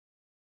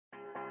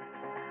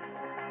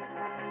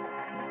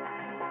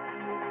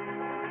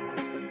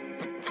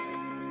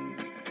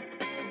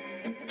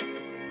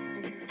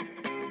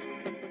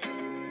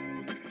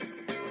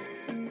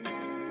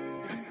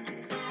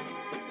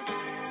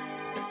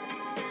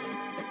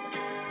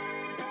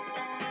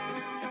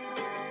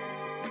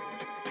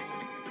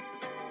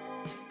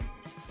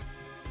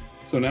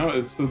So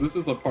this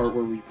is the part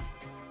where we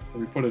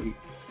put an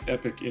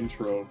epic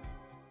intro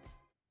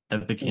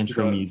Epic into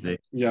intro the.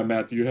 music. Yeah,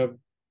 Matt, do you have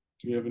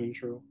an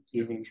intro? Do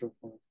you have an intro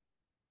for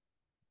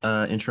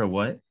us? Intro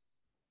what?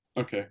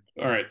 Okay.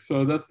 All right.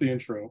 So that's the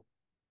intro.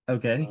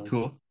 Okay, Um,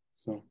 cool.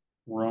 so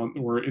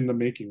we're in the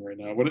making right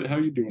now. How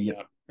are you doing, Yep.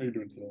 Matt? How are you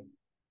doing today?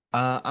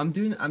 I'm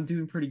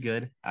doing pretty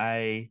good.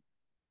 I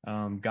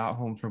got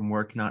home from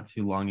work not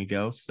too long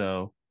ago,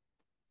 so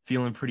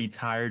feeling pretty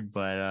tired,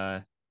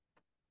 but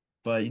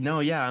no,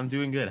 yeah, I'm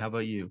doing good. How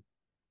about you?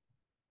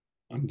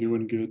 I'm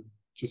doing good.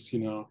 Just,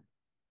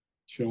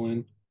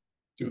 chilling,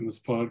 doing this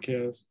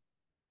podcast.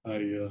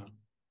 I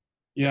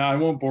yeah, I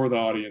won't bore the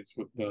audience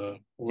with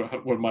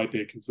what my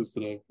day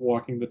consisted of: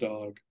 walking the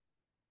dog,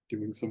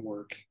 doing some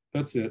work.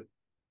 That's it.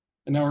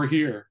 And now we're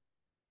here.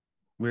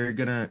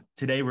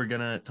 Today we're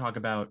gonna talk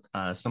about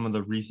some of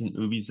the recent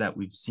movies that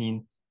we've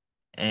seen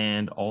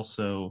and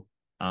also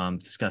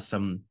discuss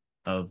some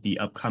of the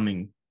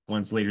upcoming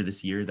ones later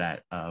this year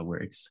that we're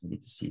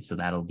excited to see. So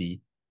that'll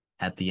be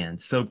at the end.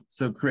 So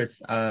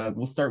Chris,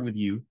 we'll start with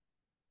you.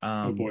 Oh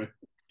Um, boy.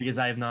 because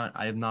I have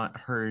not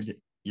heard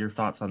your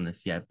thoughts on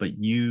this yet, but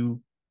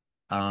you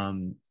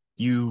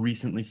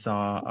recently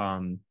saw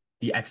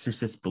The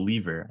Exorcist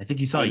Believer. I think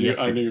you saw it I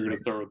yesterday, knew you were gonna right?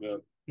 start with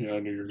that. Yeah, I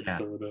knew you were gonna Yeah.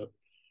 start with that.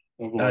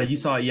 Oh boy. You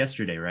saw it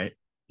yesterday, right?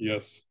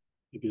 Yes,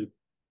 you did.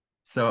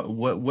 So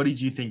what did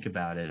you think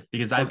about it?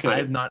 Because Okay.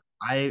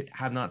 I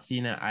have not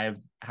seen it. I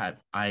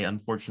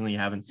unfortunately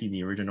haven't seen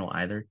the original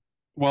either.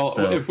 Well,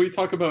 So if we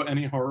talk about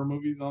any horror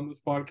movies on this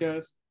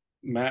podcast,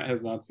 Matt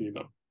has not seen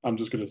them. I'm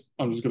just gonna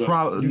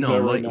probably use no,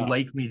 that right now.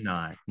 likely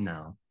not.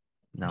 No.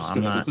 No, I'm just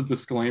I'm gonna. That's not. a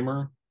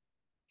disclaimer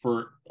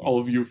for all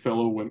of you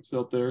fellow wimps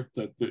out there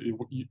that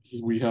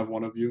we have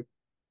one of you.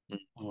 Mm,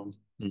 Um,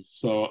 mm,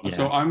 so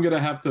Yeah. I'm gonna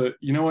have to,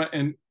 you know what,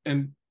 and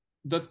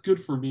that's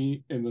good for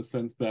me in the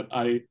sense that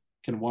I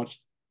can watch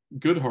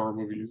good horror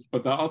movies,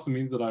 but that also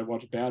means that I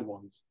watch bad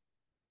ones,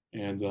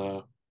 and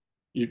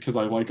because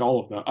I like all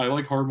of them. I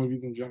like horror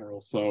movies in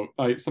general, so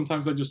I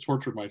sometimes I just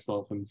torture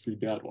myself and see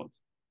bad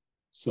ones.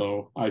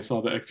 So I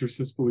saw The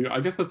Exorcist. Believe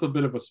I guess that's a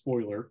bit of a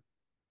spoiler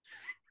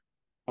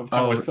of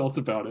how I Oh, felt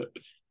about it.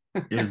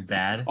 it was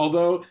bad.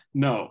 Although,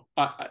 no,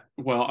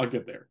 well, I'll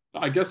get there.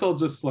 I guess I'll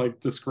just like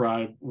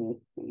describe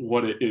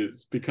what it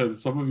is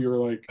because some of you are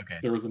like, Okay.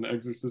 there was an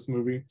Exorcist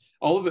movie.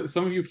 All of it,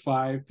 some of you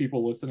five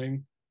people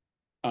listening,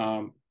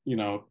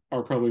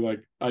 are probably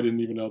like, I didn't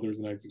even know there's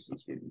an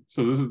Exorcist movie.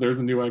 So there's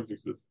a new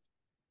Exorcist,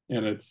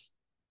 and it's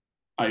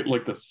I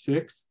like the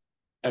sixth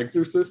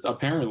Exorcist.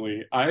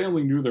 Apparently, I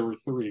only knew there were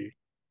three.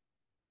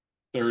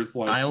 There's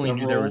like I only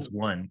knew there was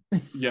several. one.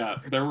 Yeah,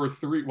 there were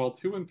three. Well,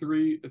 two and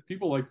three.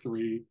 People like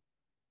three.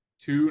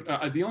 Two.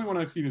 The only one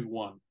I've seen is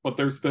one, but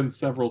there's been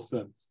several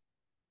since.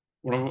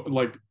 One of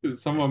like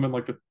some of them in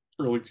like the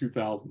early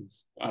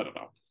 2000s. I don't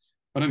know.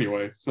 But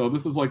anyway, so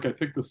this is like I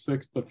think the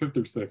fifth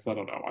or sixth. I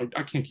don't know.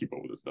 I can't keep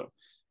up with this stuff.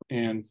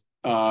 And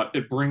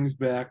it brings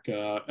back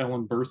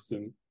Ellen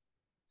Burstyn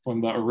from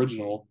the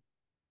original,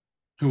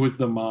 who was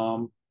the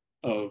mom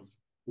of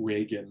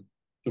Reagan,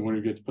 the one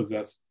who gets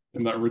possessed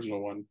in the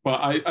original one.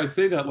 But I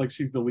say that like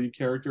she's the lead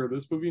character of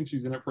this movie, and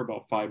she's in it for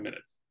about 5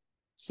 minutes.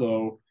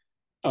 So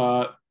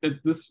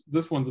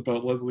this one's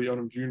about Leslie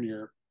Odom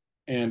Jr.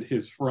 and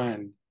his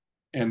friend,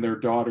 and their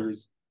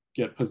daughters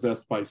get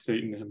possessed by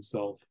Satan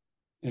himself,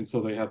 and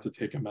so they have to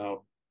take him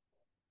out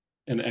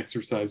and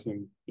exorcise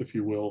him, if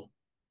you will.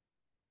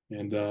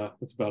 And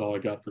that's about all I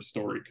got for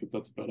story because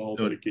that's about all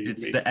So that it gave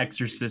it's me. The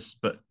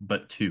Exorcist,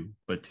 but two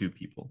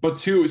people. But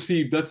two,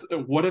 see, that's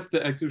what if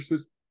the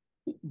Exorcist,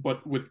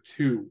 but with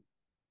two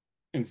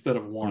instead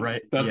of one?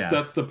 Right? That's Yeah.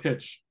 that's the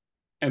pitch,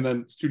 and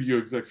then studio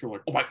execs are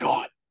like, "Oh my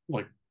god!"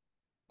 Like,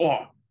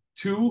 oh,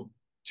 two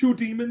two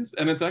demons,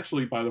 and it's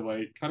actually, by the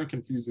way, kind of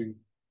confusing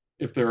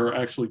if there are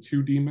actually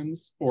two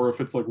demons or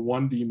if it's like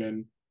one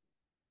demon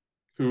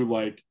who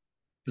like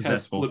has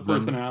Possess both split of them.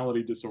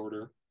 personality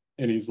disorder,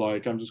 and he's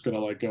like, "I'm just gonna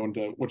like go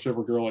into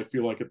whichever girl I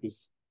feel like at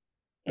this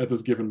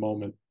given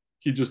moment."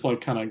 He just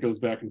like kind of goes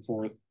back and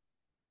forth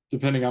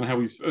depending on how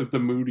he's the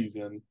mood he's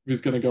in. If he's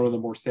going to go to the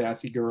more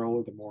sassy girl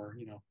or the more,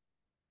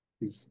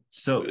 he's.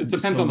 So It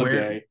depends so on the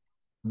where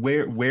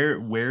day.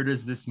 where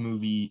does this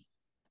movie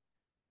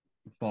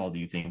fall, do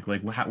you think?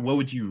 Like what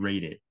would you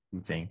rate it,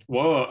 you think?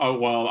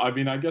 Well, I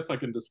mean, I guess I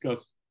can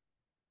discuss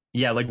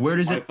Yeah, like where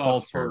does my it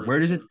thoughts falter? Where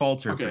first. does it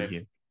falter for Okay,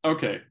 you?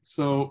 okay.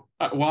 So,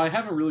 well, I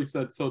haven't really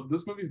said. So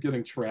this movie's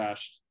getting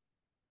trashed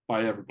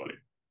by everybody.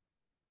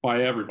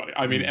 By everybody.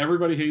 I mean, Mm.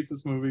 everybody hates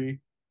this movie,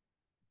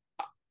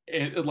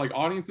 and like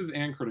audiences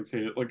and critics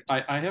hate it. Like,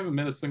 I haven't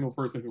met a single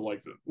person who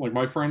likes it. Like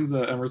my friends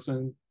at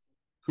Emerson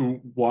who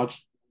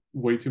watch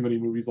way too many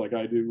movies like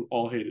I do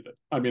all hated it.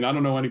 I mean, I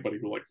don't know anybody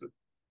who likes it.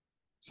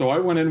 So I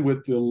went in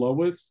with the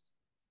lowest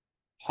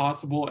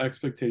possible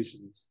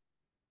expectations,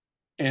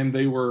 and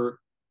they were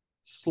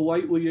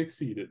slightly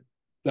exceeded.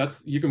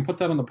 That's you can put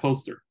that on the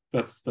poster.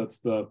 That's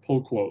the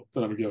pull quote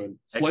that I'm giving.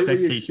 Slightly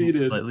Expectations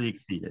exceeded, slightly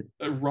exceeded.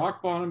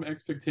 rock bottom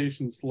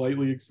expectations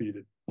slightly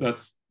exceeded.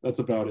 That's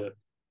about it.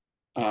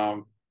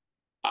 Um,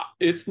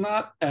 It's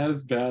not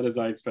as bad as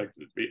I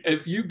expected it to be.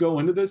 If you go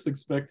into this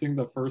expecting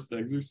the first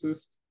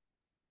Exorcist,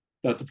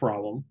 that's a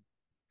problem.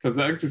 Because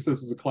The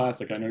Exorcist is a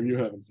classic. I know you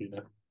haven't seen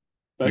it.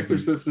 The Hmm.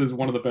 Exorcist is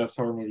one of the best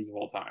horror movies of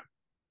all time.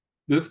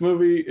 This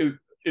movie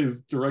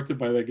is directed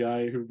by the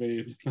guy who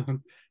made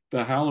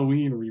the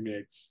Halloween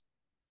remakes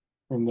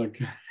from like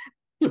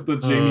with the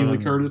Jamie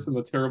Lee Curtis Um,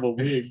 and the terrible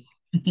wig,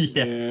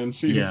 yeah,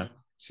 and yeah.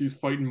 she's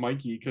fighting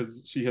Mikey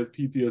because she has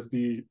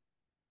PTSD.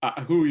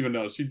 Who even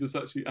knows? She just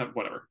she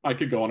whatever. I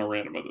could go on a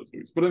random of those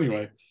movies, but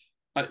anyway,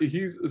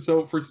 he's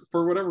so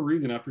for whatever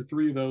reason after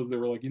three of those they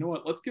were like, you know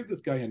what? Let's give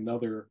this guy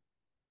another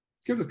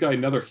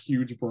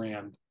huge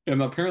brand.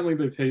 And apparently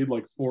they paid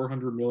like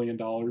 $400 million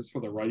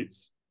for the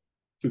rights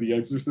to The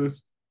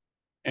Exorcist.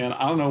 And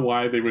I don't know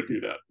why they would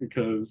do that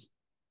because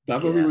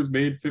that movie Yeah. was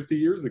made 50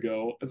 years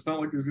ago. It's not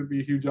like there's going to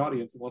be a huge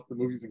audience unless the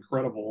movie's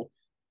incredible.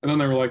 And then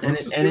they were like, And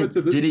let's it just and give it to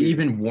it this dude. did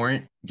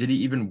it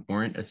even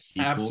warrant a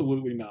sequel?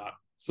 Absolutely not.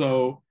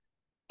 So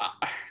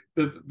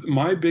that's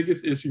my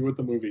biggest issue with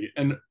the movie.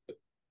 And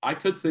I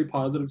could say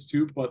positives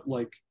too, but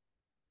like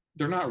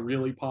they're not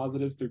really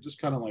positives. They're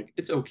just kind of like,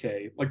 it's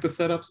okay. Like the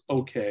setup's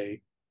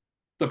okay.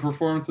 The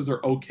performances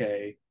are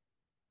okay.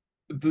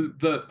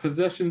 The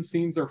possession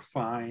scenes are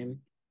fine.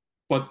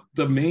 But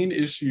the main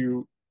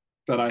issue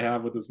that I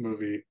have with this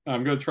movie,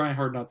 I'm gonna try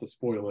hard not to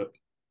spoil it,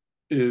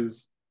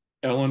 is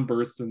Ellen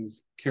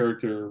Burstyn's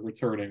character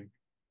returning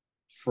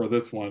for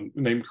this one,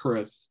 named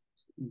Chris,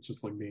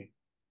 just like me,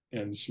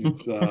 and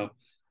she's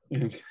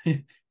and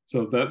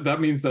so that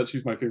means that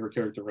she's my favorite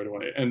character right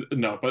away. And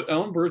no, but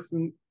Ellen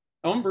Burstyn,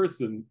 I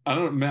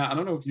don't know, Matt, I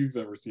don't know if you've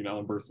ever seen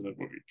Ellen Burstyn in a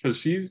movie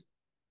because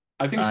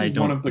I think I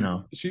don't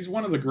know. she's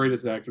one of the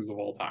greatest actors of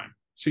all time.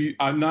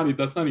 I'm not,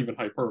 that's not even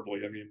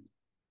hyperbole. I mean,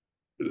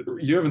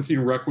 you haven't seen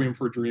Requiem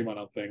for a Dream, I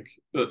don't think.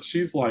 But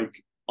she's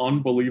like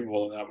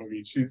unbelievable in that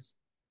movie. She's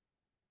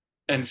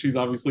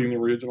obviously in the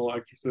original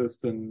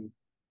Exorcist and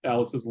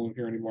Alice Isn't Living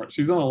Here Anymore.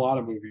 She's in a lot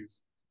of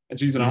movies, and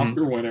she's an Hmm.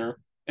 Oscar winner.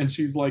 And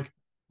she's like,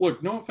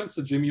 look, no offense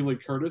to Jamie Lee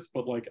Curtis,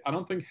 but like, I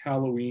don't think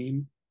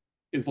Halloween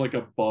is like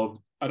above.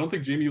 I don't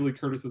think Jamie Lee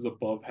Curtis is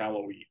above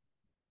Halloween.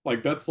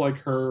 Like that's like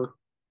her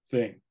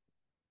thing.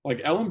 Like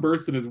Ellen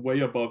Burstyn is way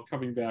above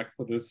coming back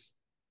for this.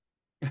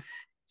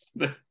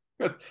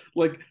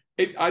 Like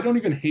I don't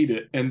even hate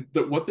it, and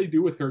what they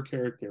do with her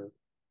character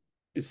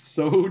is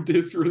so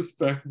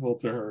disrespectful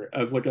to her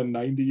as like a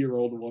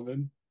 90-year-old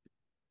woman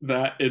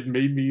that it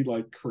made me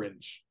like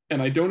cringe.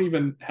 And I don't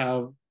even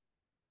have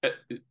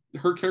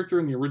her character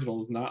in the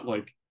original is not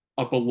like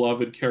a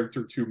beloved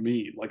character to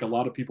me. Like a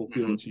lot of people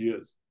feel Hmm. that she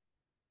is,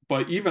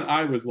 but even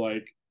I was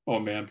like, oh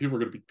man, people are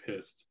gonna be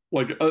pissed.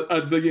 Like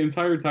the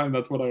entire time,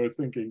 that's what I was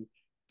thinking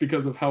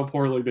because of how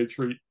poorly they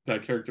treat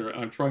that character.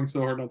 And I'm trying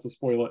so hard not to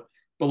spoil it,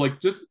 but like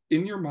just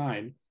in your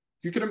mind,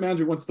 if you can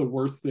imagine what's the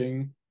worst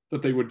thing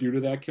that they would do to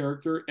that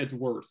character, it's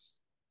worse.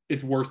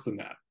 It's worse than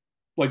that.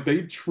 Like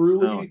they Oh.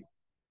 truly,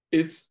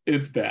 it's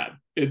bad.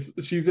 It's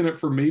she's in it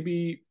for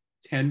maybe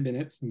 10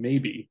 minutes,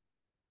 maybe,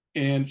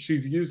 and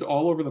she's used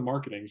all over the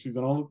marketing. She's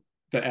in all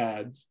the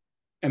ads,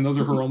 and those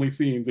are her Mhm. only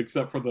scenes,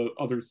 except for the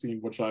other scene,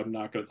 which I'm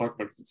not going to talk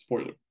about because it's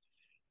spoiler.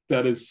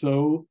 That is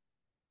so.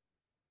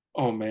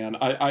 Oh man,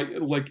 I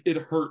like it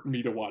hurt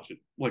me to watch it.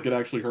 Like it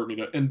actually hurt me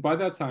to. And by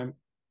that time,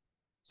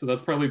 so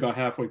that's probably about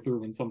halfway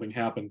through when something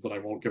happens that I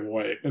won't give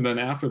away. And then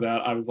after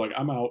that, I was like,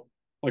 I'm out.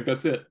 Like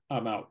that's it.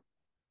 I'm out.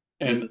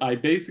 And Mhm. I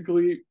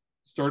basically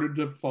started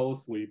to fall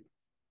asleep.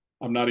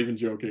 I'm not even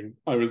joking.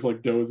 I was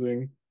like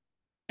dozing.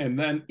 And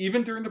then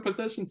even during the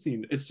possession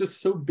scene, it's just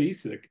so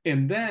basic.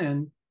 And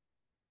then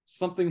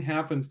something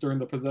happens during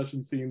the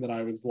possession scene that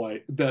I was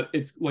like, that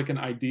it's like an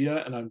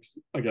idea, and I'm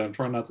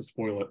trying not to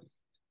spoil it,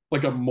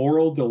 like a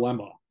moral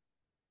dilemma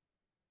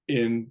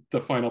in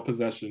the final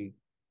possession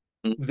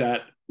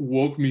that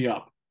woke me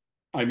up.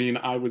 I mean,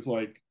 I was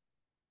like,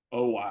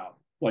 oh wow,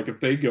 like if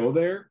they go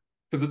there,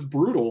 because it's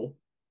brutal,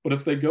 but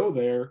if they go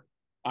there,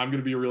 I'm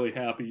gonna be really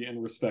happy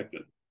and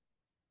respected.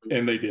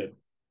 And they did,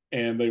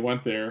 and they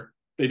went there.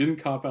 They didn't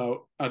cop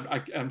out.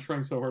 I'm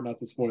trying so hard not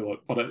to spoil it,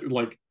 but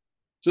like,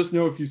 just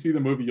know if you see the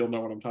movie, you'll know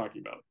what I'm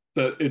talking about.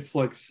 That it's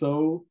like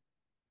so.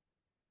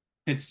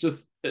 It's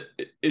just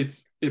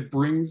it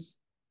brings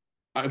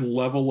a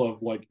level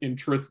of like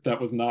interest that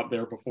was not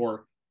there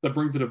before. That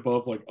brings it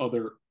above like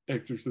other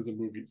exorcism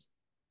movies.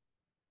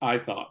 I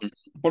thought,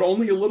 but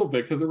only a little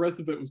bit because the rest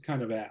of it was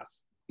kind of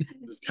ass.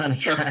 It's kind of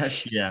So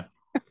trash. Yeah.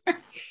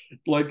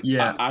 like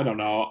Yeah. I don't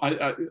know.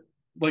 I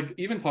like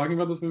even talking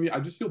about this movie, I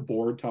just feel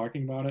bored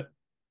talking about it.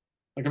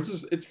 Like I'm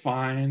just it's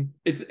fine.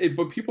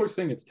 But people are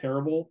saying it's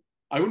terrible.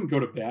 I wouldn't go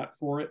to bat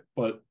for it,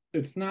 but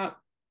it's not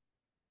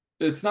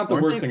the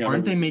worst thing I've Aren't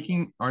ever they seen.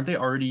 making aren't they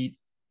already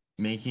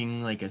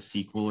making like a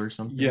sequel or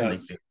something? Like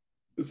Yes.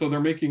 So they're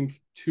making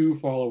two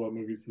follow-up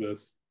movies to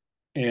this,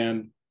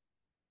 and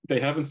they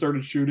haven't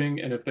started shooting,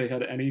 and if they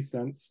had any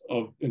sense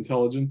of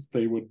intelligence,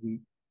 they would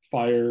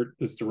fire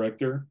this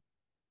director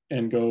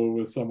and go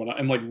with someone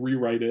and like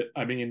rewrite it.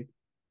 I mean,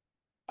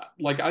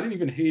 like I didn't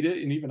even hate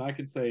it, and even I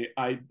could say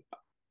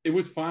it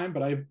was fine,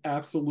 but I have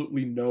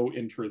absolutely no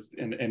interest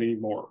in any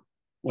more.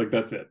 Like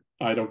that's it.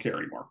 I don't care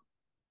anymore.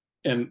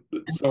 And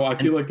so I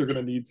feel And like they're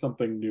gonna need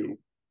something new.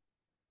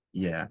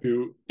 yeah,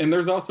 And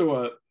there's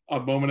also a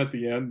moment at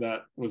the end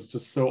that was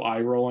just so eye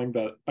rolling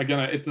that again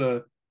it's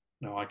a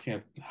no I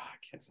can't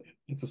say it.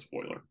 It's a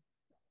spoiler.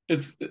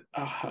 It's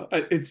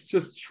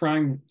just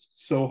trying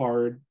so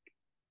hard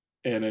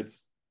and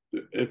it's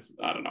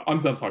I don't know.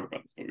 I'm done talking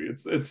about this movie.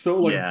 It's so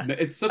like yeah.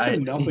 it's such a I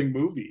nothing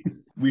movie.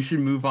 we should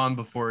move on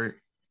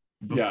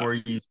Yeah. before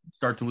you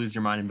start to lose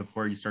your mind and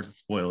before you start to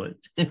spoil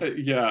it.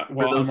 Yeah, For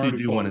well, I'm those who already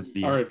do want to close.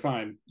 see All it. right,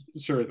 fine.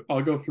 Sure.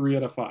 I'll go 3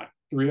 out of 5.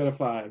 3 out of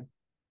 5.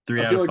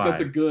 Three I out feel of like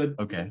that's a five. good,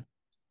 Okay.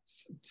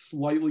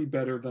 slightly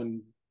better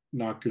than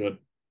not good.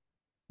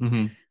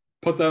 Hmm.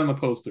 Put that on the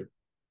poster.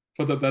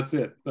 That's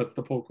it. That's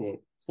the pull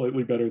quote.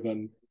 Slightly better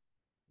than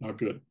not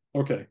good.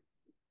 Okay.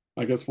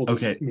 I guess we'll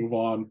just Okay. move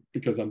on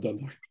because I'm done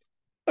talking.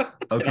 I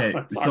don't Okay.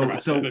 want to talk about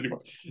that So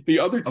anymore. The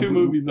other two w-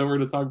 movies that we're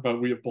going to talk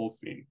about, we have both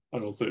seen. I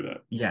will say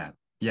that. yeah,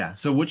 yeah.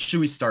 So what should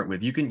we start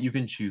with? You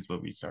can choose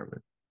what we start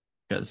with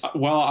because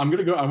Well, I'm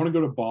gonna go. I want to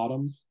go to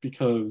bottoms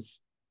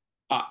because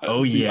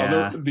oh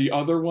yeah, the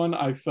other one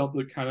I felt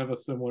it kind of a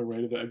similar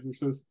way to The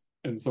Exorcist,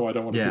 and so I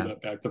don't want to do yeah,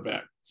 that back to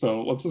back.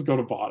 So let's just go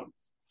to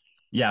bottoms.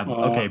 yeah.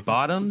 Uh, Okay.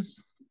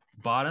 Bottoms.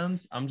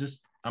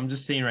 I'm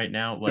just saying right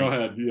now, Go like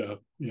ahead. Yeah,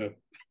 yeah.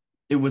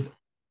 it was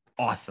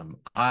awesome.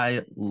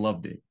 I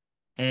loved it,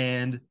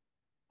 and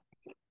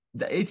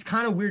it's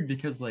kind of weird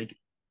because like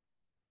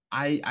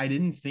I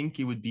didn't think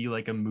it would be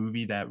like a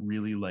movie that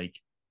really like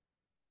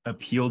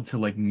appealed to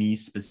like me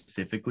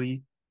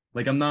specifically.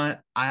 Like I'm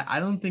not I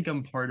don't think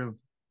I'm part of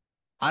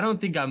I don't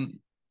think I'm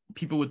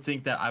people would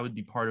think that I would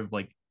be part of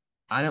like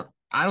I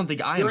don't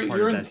think I am part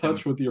You're of in that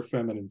touch with your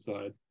feminine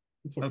side.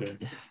 It's okay.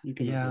 okay. You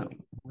can Yeah, admit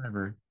it.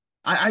 whatever.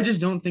 I just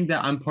don't think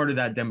that I'm part of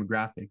that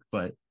demographic,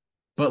 but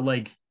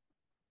like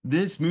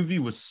this movie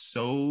was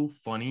so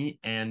funny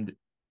and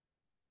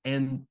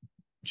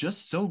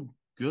just so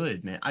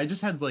good, man. I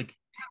just had like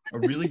a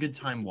really good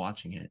time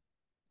watching it.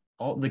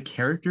 All the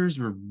characters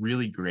were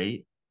really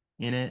great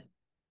in it,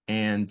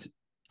 and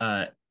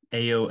uh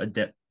Ao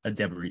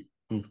Adebri,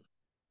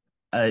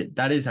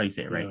 that is how you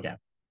say it, right? Yeah.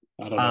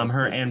 Yeah. I don't know.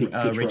 Her and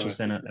Good Rachel try.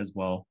 Senna as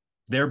well.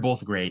 They're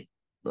both great.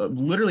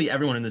 Literally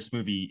everyone in this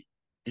movie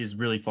is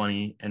really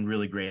funny and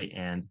really great,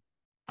 and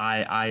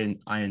I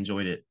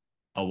enjoyed it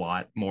a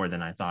lot more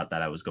than I thought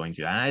that I was going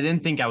to. And I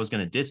didn't think I was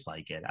going to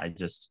dislike it.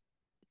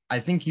 I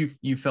think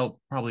you felt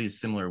probably a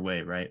similar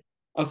way, right?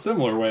 A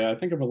similar way. I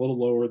think I'm a little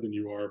lower than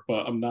you are,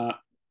 but I'm not.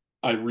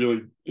 I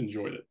really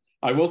enjoyed it.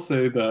 I will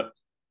say that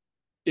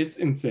it's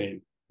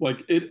insane.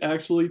 Like it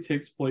actually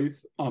takes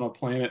place on a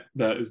planet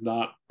that is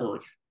not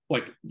Earth.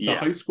 Like the Yeah.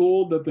 high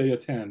school that they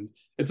attend,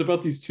 it's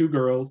about these two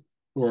girls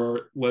who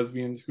are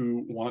lesbians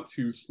who want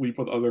to sleep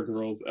with other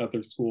girls at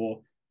their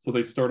school. So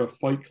they start a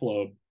fight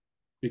club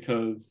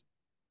because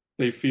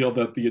they feel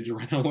that the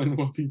adrenaline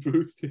will be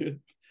boosted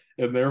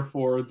and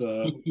therefore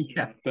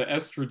Yeah. the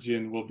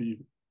estrogen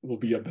will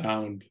be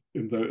abound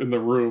in the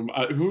room.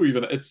 Who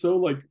even it's so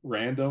like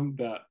random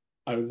that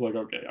I was like,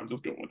 okay, I'm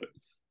just going with it.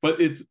 But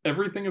it's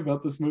everything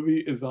about this movie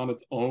is on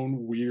its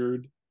own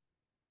weird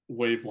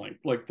wavelength.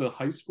 Like the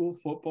high school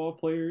football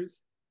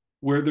players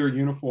wear their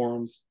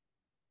uniforms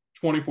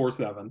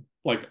 24/7,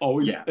 like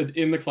always Yeah.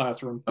 in the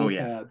classroom, Oh full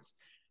yeah. pads.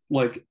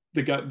 Like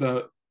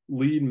the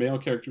lead male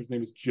character's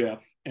name is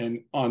Jeff,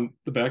 and on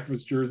the back of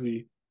his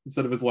jersey,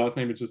 instead of his last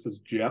name, it just says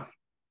Jeff.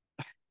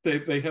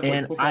 They have like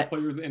And football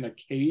players in a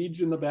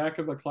cage in the back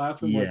of the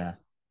classroom. Like yeah,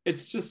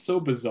 it's just so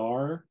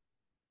bizarre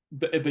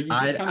that you just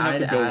I'd kind of have I'd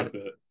to go add with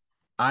it.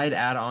 I'd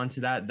add on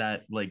to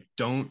that like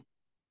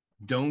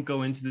don't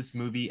go into this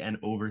movie and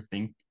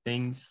overthink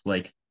things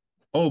like,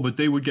 oh, but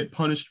they would get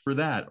punished for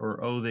that,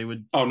 or oh, they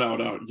would Oh no,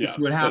 no, this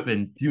yeah, would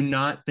happen. Do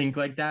not think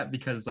like that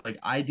because like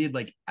I did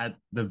like at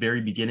the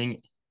very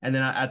beginning, and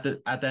then at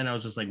the end I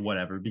was just like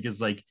whatever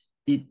because like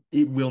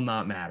it will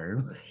not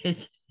matter.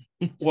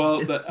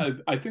 well,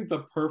 I think the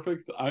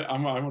perfect. I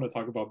want to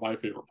talk about my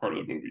favorite part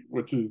of the movie,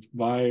 which is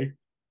my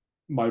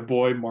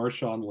boy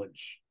Marshawn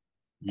Lynch,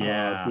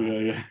 Yeah,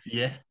 the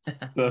yeah,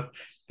 the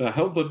the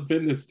health and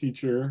fitness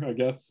teacher, I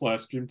guess,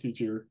 slash gym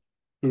teacher,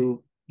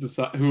 who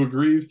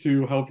agrees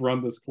to help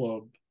run this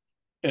club,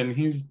 and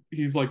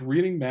he's like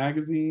reading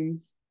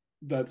magazines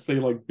that say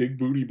like big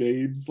booty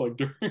babes like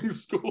during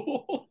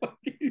school.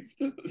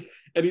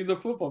 Like, he's a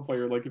football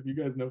player. Like if you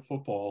guys know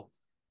football,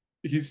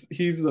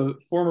 he's a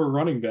former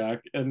running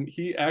back, and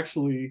he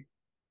actually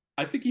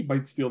I think he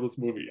might steal this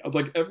movie.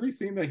 Like every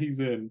scene that he's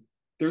in,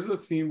 there's a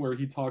scene where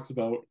he talks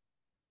about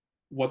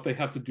what they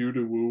have to do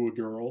to woo a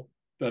girl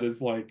that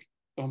is like,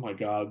 oh my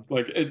god,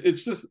 like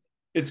it's just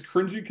it's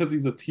cringy because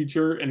he's a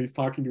teacher and he's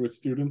talking to his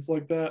students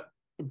like that,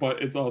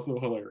 but it's also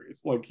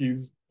hilarious. Like he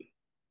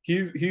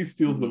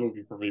steals the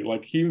movie for me.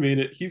 Like he made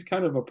it. He's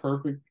kind of a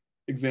perfect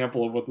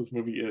example of what this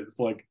movie is.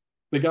 Like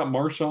they got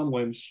Marshawn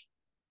Lynch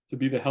to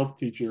be the health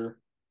teacher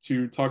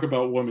to talk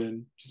about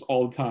women just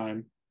all the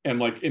time and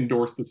like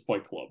endorse this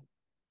fight club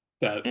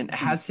that and these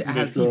has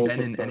teenage he girls been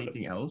have in started.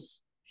 anything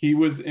else? He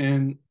was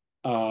in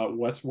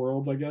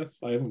Westworld, I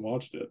guess. I haven't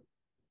watched it.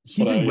 but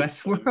He's in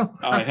Westworld.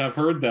 I have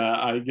heard that.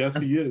 I guess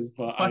he is,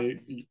 but What?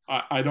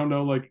 I don't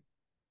know. Like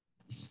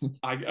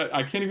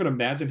I can't even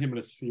imagine him in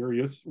a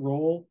serious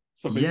role.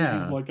 So maybe he's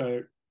Yeah, like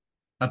a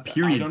a I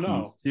period don't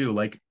know. piece too.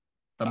 Like,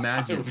 I,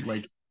 imagine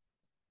like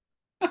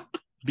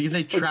because they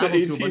like the travel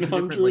to a bunch of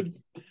different like,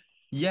 1800s.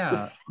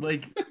 yeah,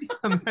 like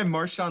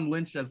Marshawn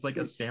Lynch as like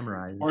a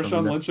samurai or something.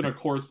 Marshawn That's Lynch in a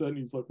crazy. corset, and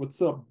he's like,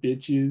 "What's up,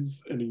 bitches?"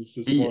 And he's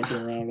just walking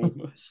Yeah. around.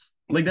 And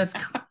Like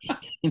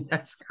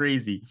that's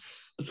crazy.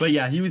 But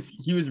yeah, he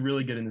was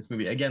really good in this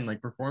movie. Again,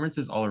 like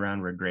performances all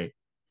around were great.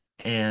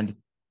 And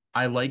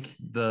I like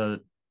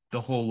the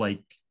whole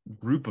like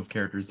group of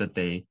characters that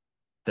they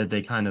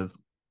kind of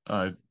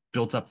uh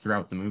built up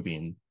throughout the movie.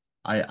 And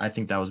I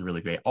think that was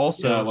really great. yeah,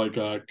 Also,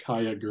 like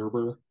Kaya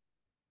Gerber.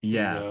 And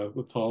yeah.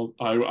 that's all.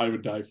 I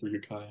would die for you,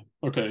 Kaya.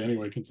 Okay,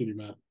 anyway, continue,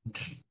 Matt.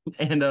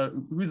 And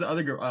who's the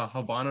other girl?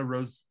 Havana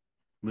Rose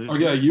Oh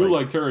yeah, Live. you Like,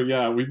 liked her.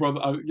 Yeah, we both.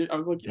 I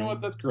was like, you know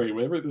what? That's dang. great.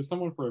 Whatever. There's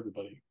someone for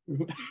everybody.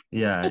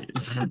 Yeah.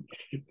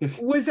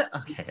 Was it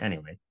okay?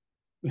 Anyway,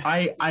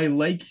 I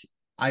like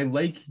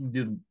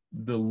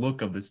the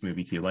look of this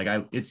movie too.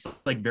 Like it's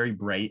like very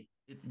bright.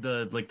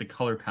 The like the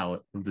color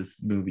palette of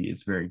this movie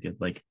is very good.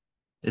 Like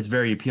it's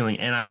very appealing.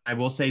 And I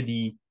will say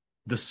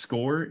the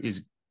score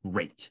is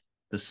great.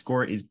 The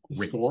score is The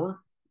great.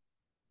 score?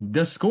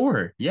 The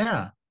score,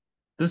 yeah.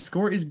 The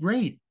score is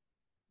great.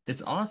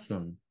 It's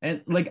awesome.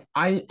 And like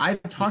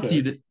I've talked to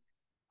you Okay.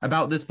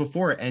 about this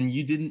before and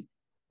you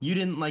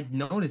didn't like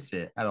notice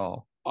it at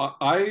all.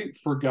 I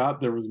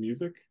forgot there was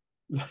music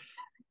in it.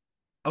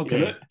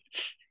 Okay.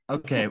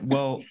 Okay.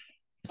 Well,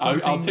 I'll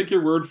take something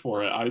your word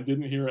for it. I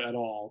didn't hear it at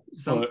all.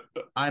 some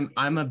But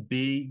I'm a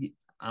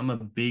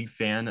big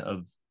fan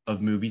of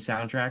movie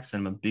soundtracks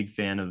and I'm a big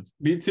fan of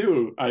me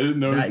too. I didn't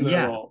notice that. it at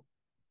Yeah. all.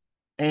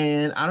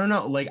 And I don't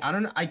know, like I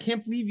don't know, I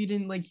can't believe you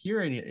didn't like hear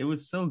any. It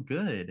was so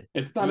good.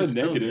 It's It not a was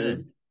so negative.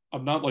 good.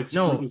 I'm not like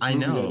screw No, this I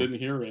movie. I know. didn't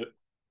hear it.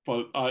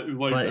 But like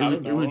But I don't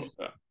it know. was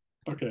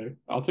Okay,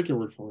 I'll take your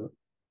word for it.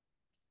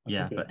 That's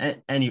yeah, okay.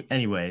 but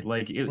anyway,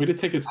 like Way it to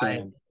take a I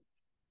stand.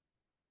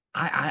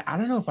 I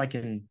don't know if I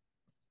can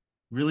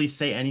really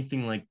say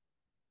anything like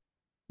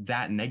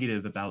that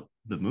negative about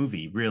the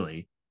movie,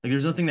 really. Like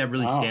there's nothing that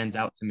really Wow. stands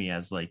out to me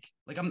as like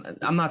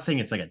I'm not saying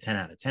it's like a 10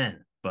 out of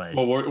 10, but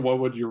Well, what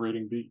would your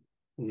rating be?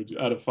 What would you,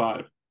 out of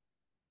five,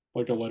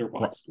 like a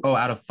letterbox score? oh,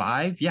 out of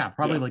 5? Yeah,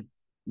 probably Yeah.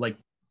 like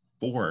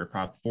 4,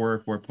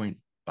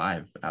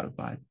 4.5 out of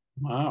 5.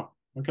 Wow.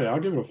 Okay, I'll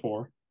give it a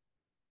four.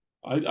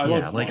 I like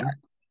Yeah, like fun.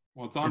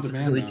 Well, it's on it's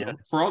demand really good. now.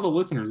 For all the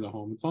listeners at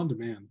home, it's on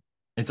demand.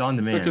 It's on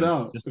Check it demand.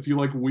 out. Just If you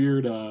like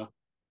weird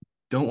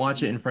don't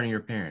watch it in front of your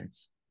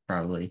parents,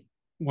 probably.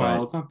 well,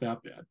 But it's not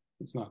that bad.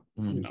 It's not,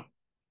 mm,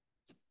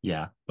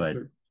 yeah, but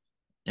they're-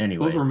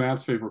 those were anyway,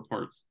 Matt's favorite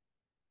parts.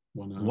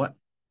 When what?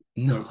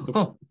 the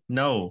No,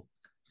 no,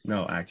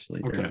 no,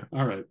 actually, they're okay, not.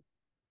 all right.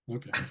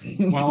 Okay.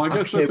 Well, I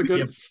guess Okay, that's a we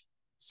have good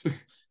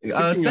speaking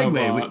of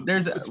segue.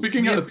 There's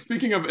speaking we of have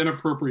speaking of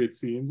inappropriate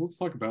scenes, let's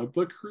talk about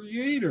the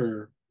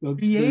creator. That's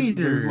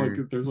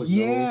creator. there's like no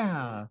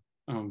Yeah,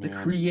 oh the man.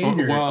 Oh,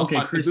 creator. well,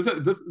 Okay, Chris.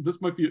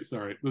 this might be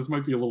sorry. This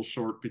might be a little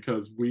short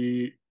because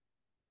we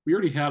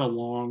already had a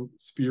long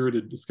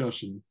spirited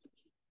discussion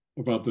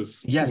about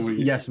this when Yes,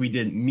 we yes, we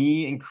did.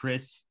 Me and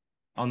Chris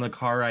on the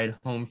car ride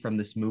home from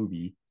this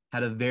movie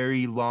had a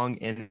very long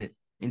and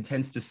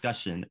intense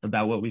discussion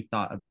about what we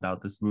thought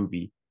about this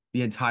movie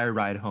the entire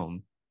ride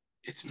home.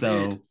 it's mid.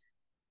 So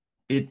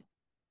it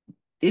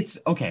it's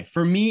okay.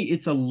 For me,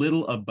 it's a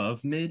little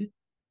above mid.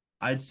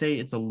 I'd say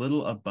it's a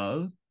little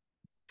above,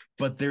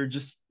 but there are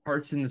just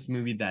parts in this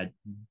movie that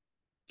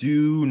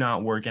do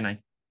not work. And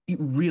it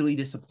really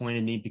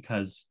disappointed me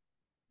because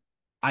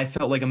I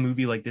felt like a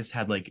movie like this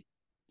had like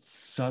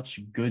such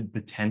good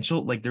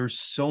potential. Like there's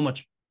so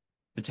much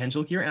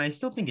potential here, and I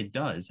still think it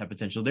does have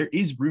potential. There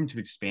is room to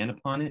expand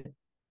upon it,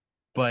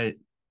 but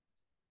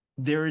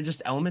there are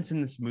just elements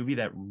in this movie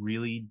that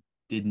really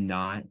did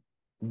not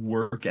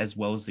work as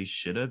well as they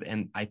should have.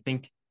 And I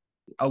think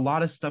a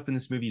lot of stuff in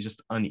this movie is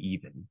just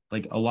uneven.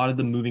 Like a lot of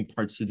the moving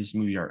parts of this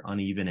movie are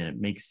uneven, and it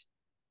makes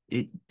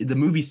the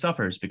movie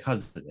suffers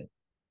because of it.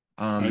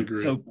 I agree.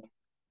 So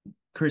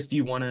Chris, do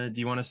you want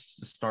to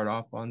start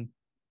off on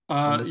this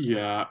one?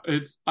 Yeah,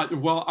 it's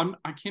well,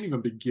 I can't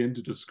even begin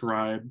to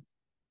describe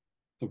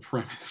the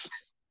premise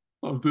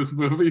of this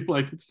movie.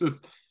 Like it's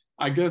just,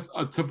 I guess,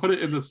 to put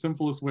it in the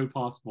simplest way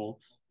possible,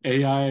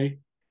 AI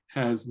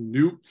has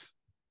nuked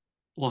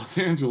Los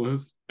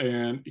Angeles,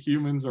 and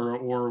humans are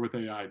at war with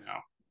AI now.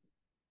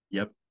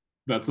 Yep,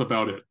 That's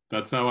about it.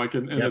 That's how I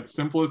can, in yep. its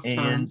simplest And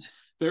terms.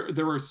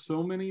 There are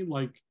so many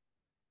like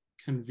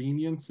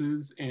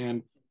conveniences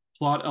and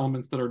plot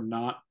elements that are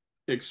not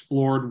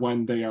explored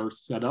when they are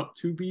set up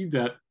to be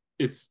that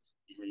it's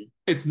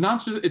it's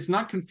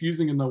not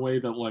confusing in the way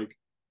that like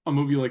a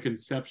movie like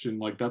Inception,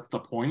 like that's the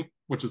point,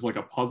 which is like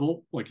a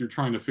puzzle, like you're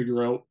trying to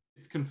figure out.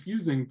 It's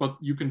confusing, but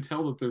you can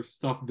tell that there's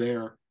stuff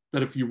there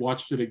that if you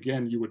watched it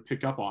again, you would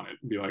pick up on it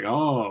and be like,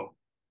 oh,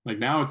 like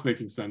now it's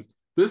making sense.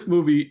 This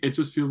movie, it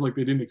just feels like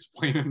they didn't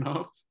explain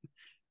enough.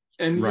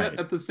 And yet right.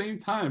 at the same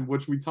time,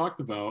 which we talked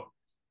about,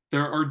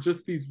 there are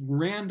just these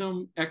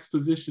random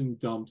exposition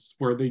dumps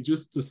where they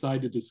just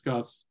decide to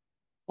discuss,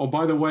 oh,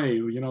 by the way,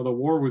 the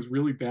war was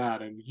really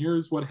bad, and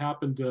here's what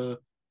happened to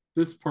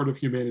this part of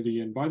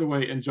humanity. And by the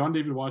way, and John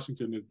David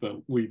Washington is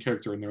the lead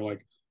character, and they're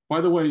like, by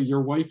the way,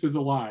 your wife is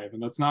alive.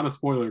 And that's not a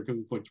spoiler because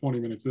it's like 20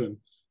 minutes in.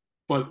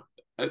 But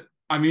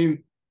I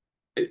mean,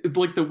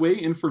 like the way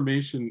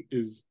information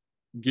is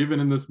given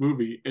in this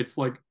movie, it's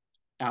like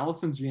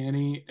Allison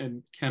Janney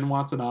and Ken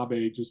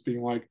Watanabe just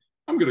being like,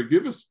 I'm gonna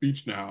give a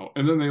speech now,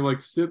 and then they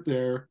like sit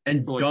there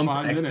And for like dump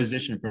 5 minutes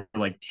exposition for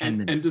like 10 and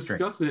minutes straight.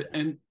 discuss it,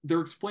 and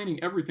they're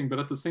explaining everything, but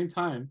at the same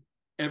time,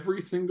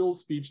 every single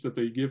speech that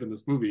they give in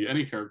this movie,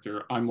 any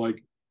character, I'm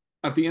like,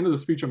 at the end of the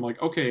speech, I'm like,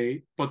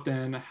 okay, but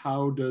then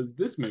how does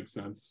this make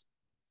sense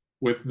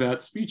with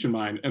that speech in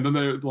mind? And then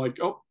they're like,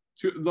 oh,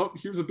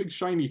 here's a big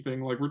shiny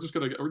thing. Like we're just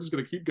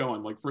gonna keep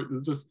going. Like for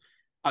it's just,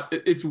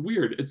 it's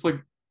weird. It's like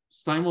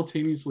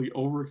simultaneously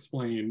over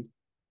explained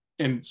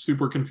and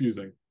super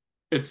confusing.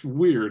 It's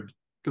weird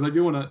because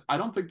I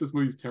don't think this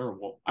movie's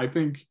terrible. I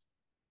think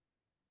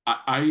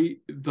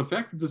the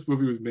fact that this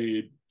movie was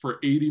made for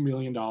 $80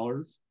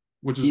 million,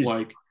 which is Is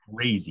like,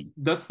 crazy.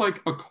 that's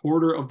like a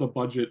quarter of the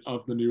budget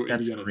of the new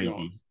That's Indiana crazy.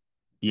 Jones.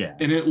 Yeah.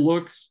 And it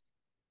looks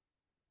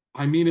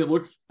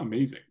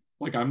amazing.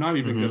 Like, I'm not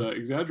even Mm-hmm. gonna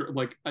exaggerate.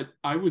 Like,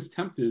 I was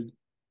tempted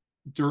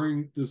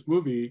during this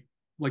movie,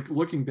 like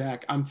looking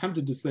back, I'm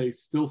tempted to say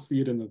still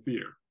see it in the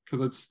theater because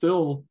it's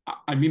still,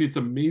 I mean, it's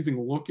amazing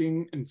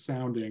looking and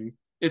sounding.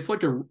 It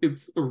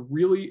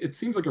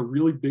seems like a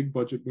really big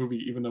budget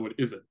movie, even though it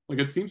isn't. Like,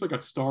 it seems like a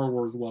Star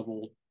Wars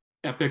level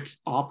epic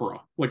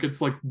opera. Like,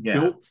 it's like Yeah.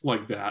 built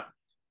like that.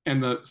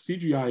 And the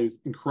CGI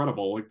is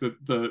incredible. Like,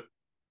 the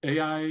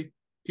AI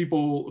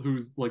people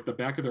whose like the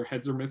back of their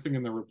heads are missing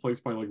and they're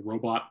replaced by like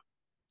robot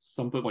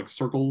something like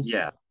circles.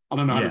 Yeah. I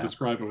don't know how to Yeah.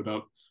 describe it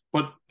without,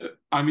 but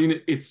I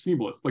mean, it's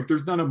seamless. Like,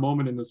 there's not a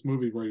moment in this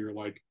movie where you're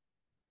like,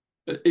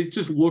 it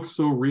just looks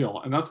so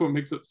real. And that's what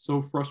makes it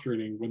so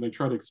frustrating when they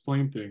try to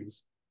explain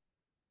things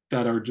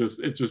that are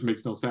just, it just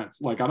makes no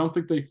sense. Like, I don't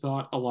think they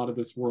thought a lot of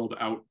this world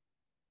out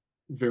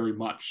very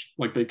much.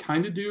 Like, they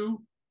kind of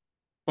do,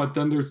 but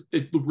then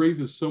it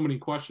raises so many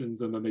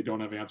questions and then they don't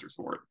have answers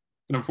for it.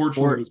 And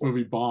unfortunately, Or this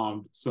movie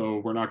bombed,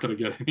 so we're not going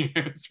to get any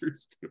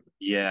answers to it.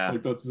 yeah.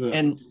 Like, that's it.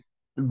 And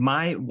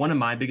my one of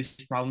my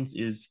biggest problems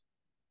is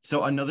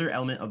so another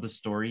element of the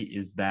story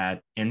is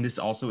that, and this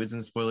also isn't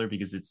a spoiler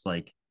because it's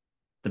like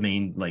the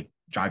main like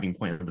driving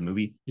point of the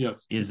movie,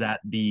 Yes. is that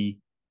the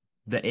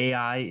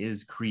AI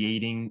is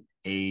creating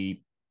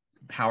a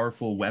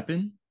powerful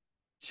weapon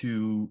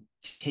to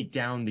take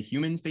down the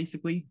humans,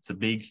 basically. It's a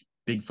big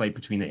fight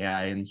between the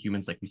AI and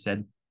humans, like we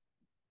said.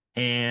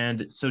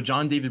 And so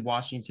John David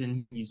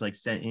Washington, he's like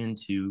sent in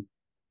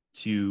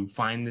to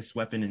find this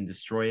weapon and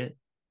destroy it.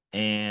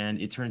 And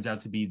it turns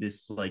out to be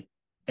this like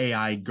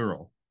AI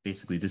girl,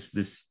 basically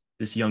this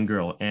young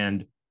girl.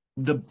 And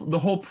the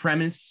whole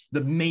premise,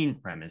 the main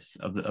premise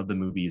of the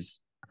movie is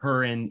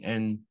her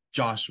and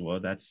Joshua,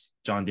 that's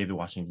John David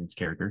Washington's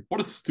character. What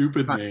a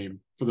stupid name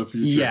for the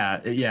future.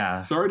 Yeah,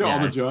 yeah, Sorry to all yeah,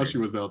 the it's weird.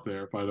 Joshuas out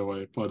there, by the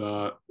way,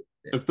 but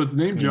if the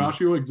name I mean,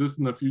 Joshua exists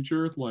in the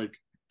future, like,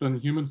 then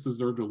humans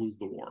deserve to lose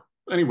the war.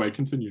 Anyway,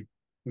 continue.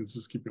 Let's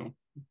just keep going.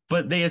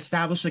 but they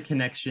establish a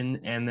connection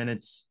and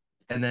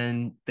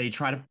then they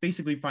try to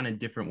basically find a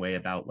different way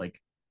about like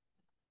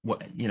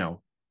what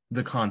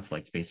the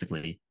conflict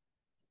basically.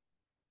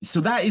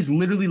 So that is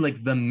literally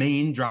like the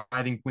main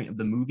driving point of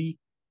the movie,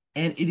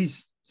 and it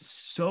is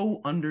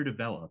so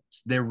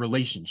underdeveloped, their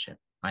relationship.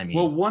 I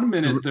Well, mean, one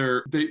minute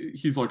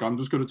he's like, I'm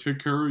just gonna take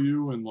care of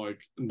you and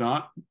like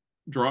not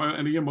draw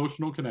any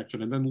emotional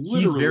connection, and then he's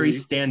very literally,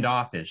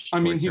 standoffish I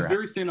mean, towards he's her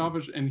very actually.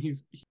 standoffish, and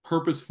he's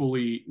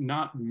purposefully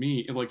not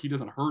me. Like, he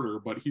doesn't hurt her,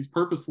 but he's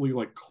purposely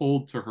like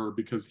cold to her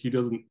because he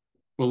doesn't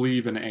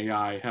believe in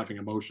AI having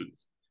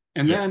emotions.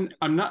 And Yeah, then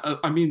I'm not.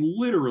 I mean,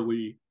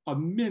 literally a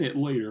minute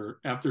later,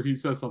 after he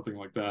says something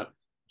like that,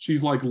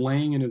 she's like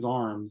laying in his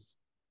arms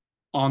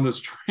on this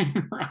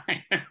train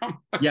ride. And I'm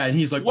like, yeah, and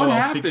he's like, what "Oh,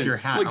 I'll fix happened? your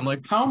hat." Like, I'm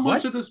like, how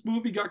much "What?" of this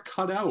movie got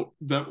cut out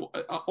that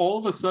all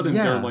of a sudden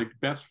they're Yeah, like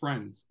best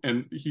friends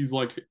and he's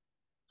like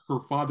her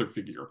father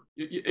figure?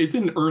 It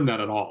didn't earn that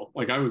at all.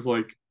 Like, I was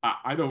like,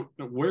 I don't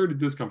know, where did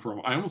this come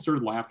from? I almost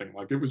started laughing.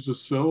 Like, it was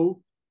just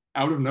so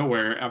out of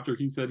nowhere after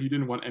he said he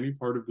didn't want any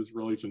part of this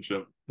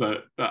relationship that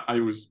I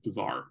was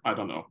bizarre. I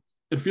don't know.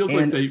 It feels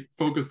like and they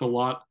focused a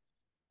lot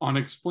on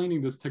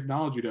explaining this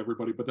technology to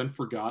everybody, but then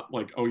forgot,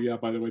 like, oh yeah,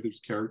 by the way, there's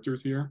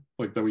characters here,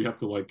 like, that we have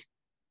to like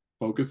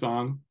focus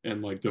on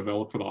and like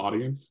develop for the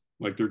audience.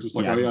 Like, they're just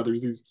like, oh yeah, yeah,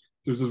 there's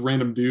this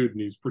random dude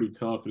and he's pretty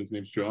tough and his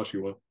name's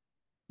Joshua,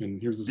 and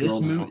here's this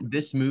girl now.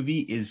 this movie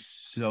is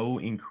so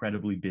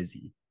incredibly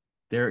busy.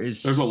 There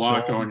is There's a so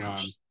lot going much.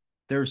 on.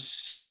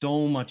 There's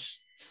so much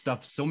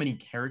stuff, so many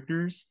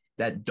characters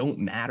that don't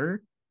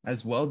matter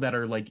as well that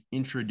are like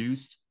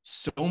introduced.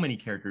 So many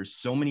characters,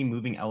 so many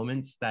moving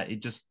elements that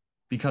it just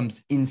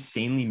becomes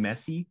insanely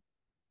messy.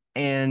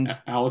 And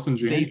Allison they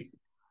Janney.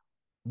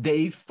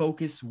 they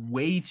focus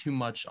way too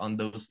much on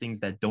those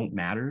things that don't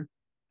matter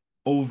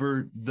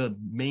over the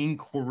main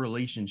core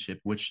relationship,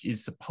 which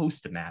is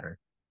supposed to matter.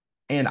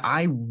 And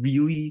I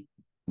really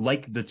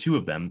like the two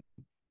of them,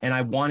 and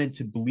I wanted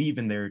to believe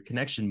in their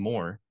connection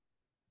more.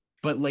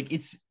 But like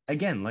it's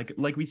again,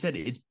 like we said,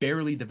 it's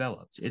barely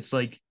developed. It's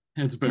like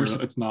It's we're bare. It's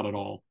supposed not at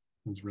all.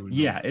 It's really not.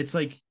 yeah, it's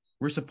like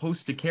we're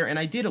supposed to care. And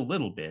I did a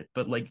little bit,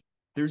 but like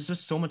there's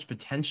just so much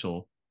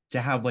potential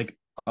to have like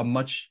a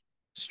much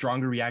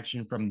stronger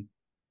reaction from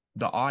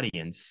the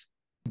audience.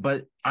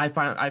 But I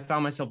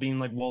found myself being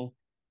like, well,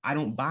 I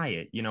don't buy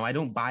it. I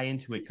don't buy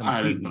into it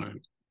I didn't completely. know.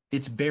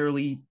 It's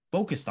barely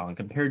focused on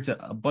compared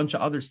to a bunch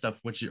of other stuff,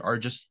 which are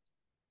just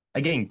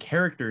again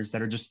characters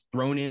that are just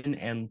thrown in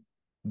and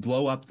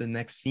blow up the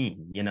next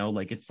scene.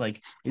 Like it's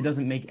like it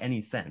doesn't make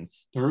any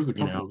sense, There was a you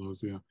couple know? of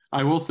those. Yeah,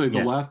 I will say the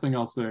Yeah, last thing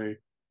I'll say,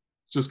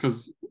 just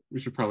because we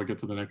should probably get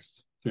to the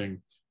next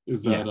thing,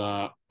 is yeah.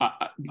 that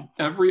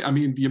I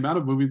mean, the amount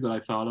of movies that I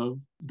thought of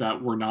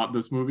that were not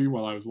this movie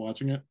while I was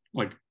watching it,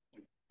 like,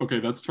 okay,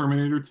 that's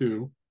Terminator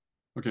 2.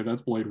 Okay,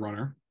 that's Blade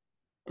Runner.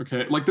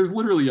 Okay, like there's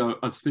literally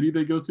a city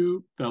they go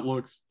to that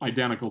looks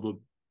identical to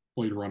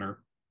Blade Runner.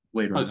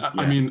 Blade Runner.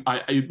 I Yeah. mean,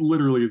 I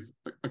literally is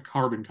a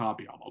carbon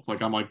copy almost.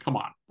 Like I'm like, come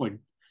on, like,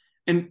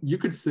 and you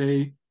could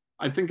say,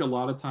 I think a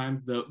lot of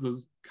times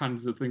those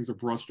kinds of things are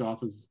brushed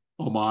off as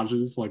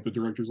homages. Like the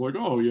director's like,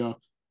 oh yeah,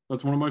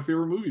 that's one of my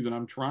favorite movies, and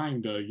I'm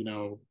trying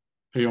to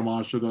pay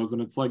homage to those.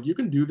 And it's like you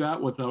can do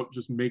that without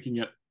just making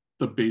it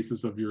the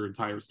basis of your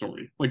entire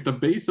story. Like the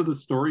base of the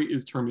story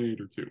is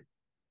Terminator 2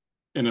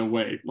 in a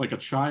way, like a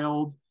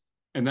child,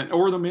 and then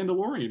or the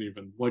Mandalorian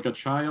even, like a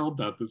child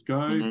that this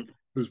guy Mhm.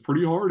 who's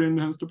pretty hard and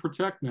has to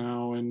protect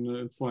now, and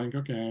it's like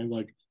okay,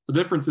 like the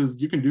difference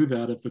is you can do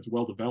that if it's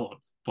well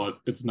developed, but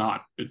it's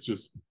not. It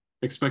just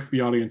expects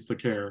the audience to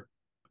care.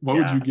 What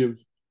would you Yeah.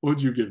 give? What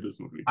would you give this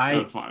movie out I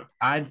of five?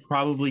 I'd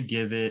probably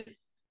give it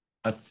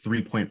a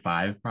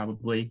 3.5,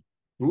 probably.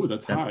 Ooh,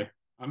 that's That's high.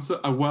 I'm so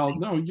well.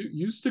 No,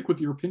 you stick with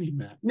your opinion,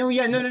 Matt. no,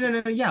 yeah, no.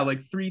 Yeah, like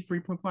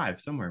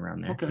 3.5, somewhere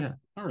around there. Okay, Yeah.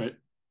 all right.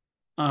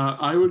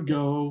 I would Yeah.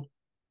 go.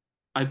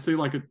 I'd say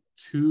like a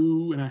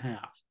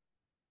 2.5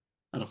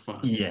 out of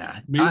 5. Yeah.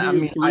 I Maybe a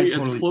mean, I three. It's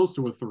totally close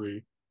to a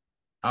three.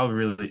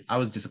 I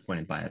was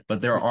disappointed by it,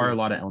 but there Me are a too.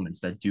 lot of elements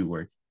that do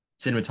work.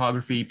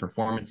 Cinematography,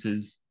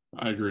 performances,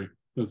 I agree.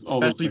 There's all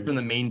those especially from things.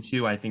 the main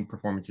two, I think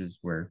performances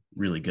were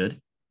really good.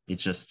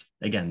 It's just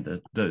again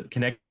the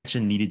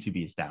connection needed to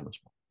be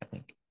established, I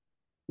think.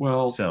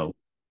 Well, So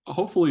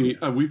hopefully,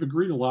 yeah. we've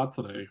agreed a lot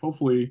today.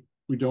 Hopefully,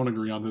 we don't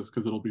agree on this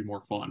because it'll be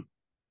more fun.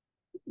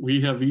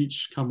 We have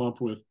each come up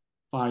with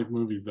 5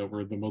 movies that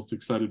we're the most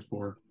excited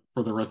for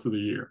the rest of the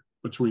year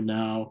between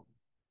now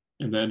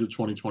and the end of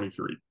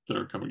 2023 that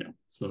are coming out.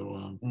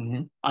 So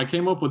Mhm. I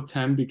came up with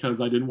 10 because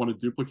I didn't want to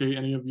duplicate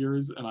any of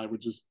yours, and I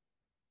would just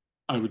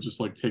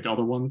like take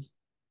other ones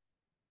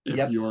if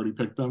Yep. you already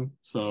picked them.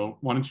 So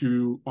why don't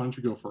you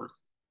go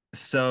first?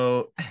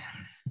 So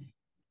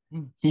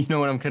you know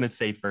what I'm gonna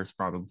say first,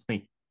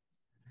 probably.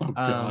 Oh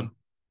God, Um,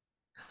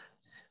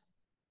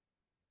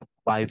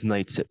 Five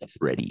Nights at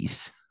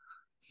Freddy's.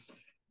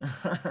 I'm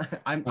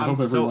I I'm hope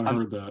so everyone I'm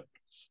heard that.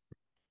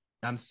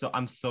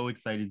 I'm so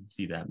excited to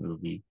see that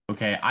movie.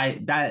 Okay,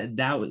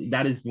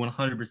 that is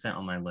 100%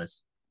 on my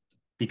list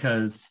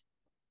because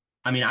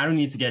I mean I don't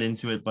need to get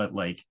into it, but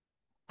like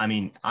I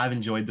mean I've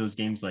enjoyed those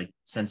games like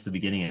since the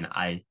beginning, and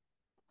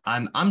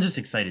I'm just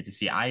excited to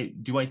see. I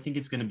think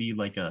it's gonna be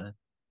like a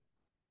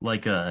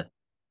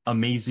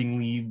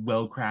amazingly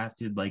well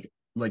crafted like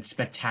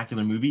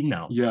spectacular movie?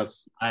 No,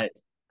 Yes, I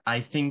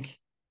I think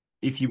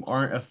if you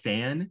aren't a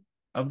fan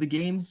of the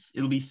games,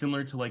 it'll be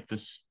similar to like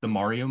the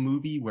Mario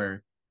movie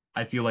where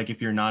I feel like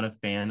if you're not a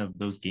fan of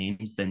those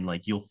games, then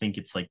like you'll think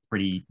it's like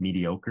pretty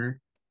mediocre.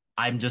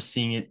 I'm just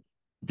seeing it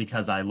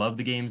because I love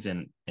the games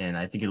and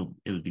I think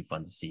it would be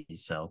fun to see.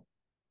 So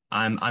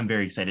I'm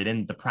very excited.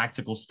 And the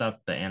practical stuff,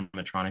 the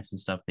animatronics and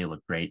stuff, they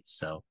look great.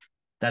 So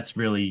that's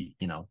really,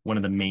 one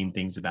of the main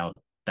things about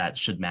that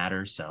should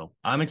matter. So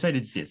I'm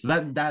excited to see it. So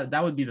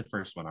that would be the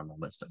first one on the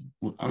list.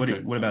 okay.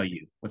 What about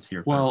you? What's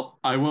your first? Well,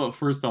 I will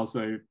first. I'll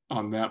say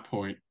on that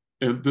point,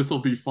 this will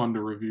be fun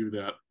to review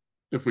that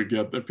if we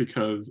get that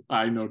because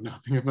I know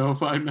nothing about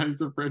Five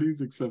Nights at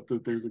Freddy's except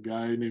that there's a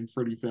guy named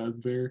Freddy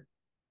Fazbear.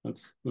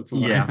 That's what I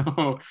Yeah.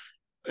 know,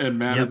 and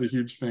Matt is Yep. a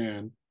huge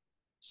fan,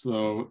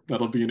 so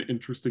that'll be an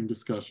interesting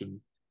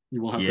discussion.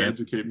 You will have to Yep.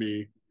 educate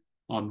me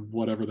on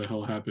whatever the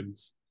hell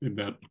happens in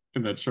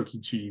that Chuck E.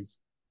 Cheese.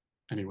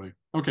 Anyway,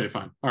 okay,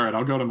 fine. All right,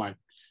 I'll go to mine.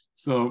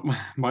 So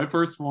my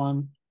first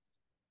one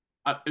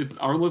it's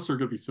our lists are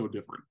gonna be so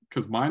different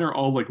because mine are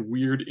all like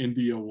weird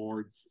indie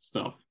awards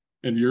stuff,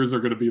 and yours are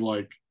gonna be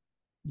like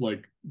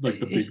the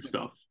big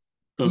stuff,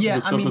 the Yeah, I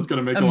stuff that's mean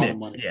gonna make a a lot of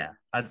mix. money. Yeah.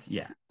 That's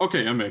yeah.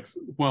 Okay, a mix.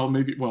 Well,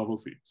 maybe. Well, we'll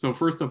see. So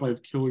first up, I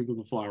have Killers of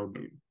the Flower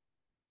Moon.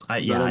 Is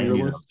that Yeah, on I your knew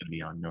that was list? gonna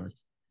be on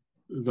yours.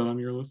 Is that on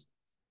your list?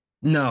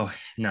 No,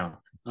 no.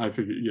 I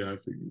figured. Yeah, I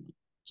figured.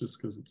 Just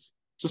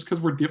because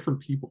we're different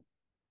people.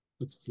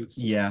 It's just.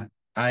 Yeah.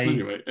 I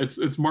Anyway,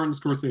 it's Martin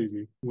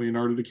Scorsese,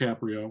 Leonardo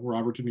DiCaprio,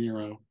 Robert De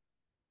Niro,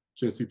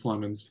 Jesse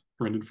Plemons,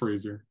 Brendan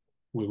Fraser,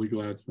 Lily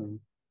Gladstone,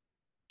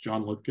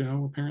 John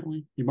Lithgow.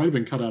 Apparently, he might have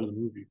been cut out of the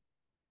movie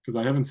because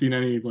I haven't seen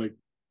any like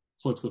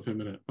clips of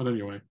him in it. But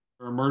anyway,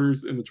 there are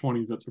murders in the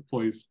 20s that took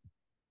place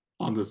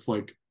on this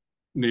like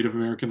Native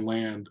American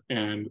land,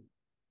 and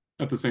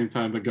at the same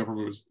time, the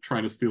government was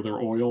trying to steal their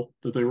oil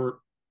that they were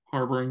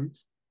harboring.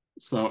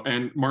 So,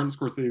 and Martin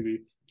Scorsese,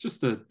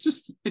 just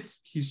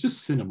it's he's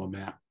just cinema,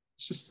 Matt.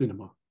 It's just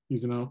cinema.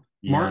 He's Yeah.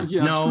 Yeah,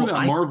 screw No, that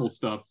I Marvel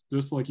stuff.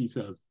 Just like he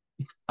says,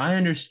 I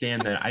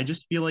understand that. I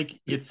just feel like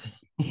it's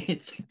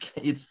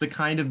the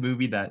kind of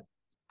movie that,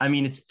 I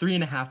mean, it's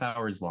 3.5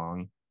 hours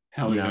long.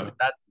 hell yeah.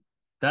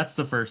 That's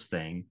the first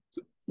thing.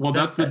 Well,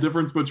 that's the That,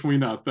 difference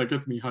between us. That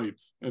gets me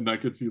hyped, and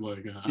that gets you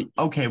like,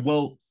 okay,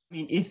 well, I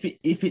mean, if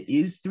it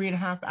is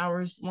 3.5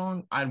 hours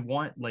long, I'd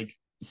want like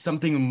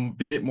something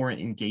a bit more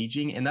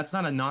engaging. And that's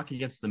not a knock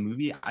against the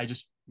movie. I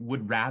just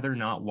would rather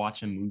not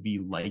watch a movie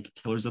like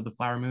Killers of the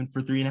Flower Moon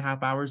for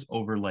 3.5 hours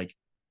over like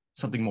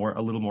something more,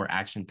 a little more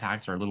action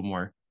packed or a little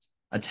more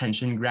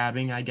attention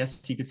grabbing, I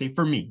guess you could say,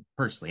 for me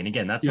personally. And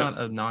again, that's not yes,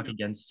 a knock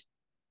against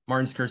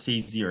Martin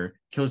Scorsese or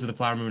Killers of the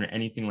Flower Moon or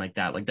anything like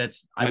that. Like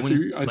that's I I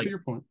wouldn't see. I see like your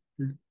point.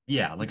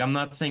 yeah, like I'm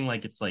not saying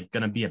like it's like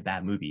gonna be a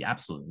bad movie.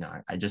 Absolutely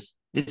not. I just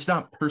it's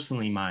not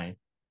personally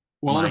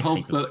Well, it my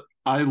helps type of that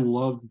I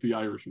loved The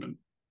Irishman,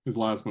 his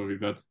last movie.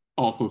 That's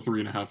also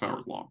 3.5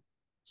 hours long.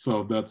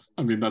 So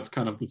I mean, that's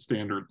kind of the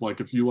standard.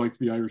 Like, if you liked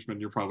The Irishman,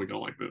 you're probably gonna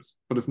like this.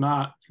 But if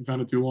not, if you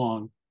found it too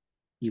long,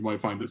 you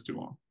might find this too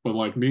long. But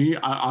like me,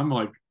 I'm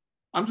like,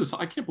 I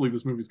can't believe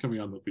this movie's coming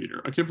out in the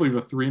theater. I can't believe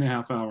a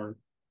 3.5 hour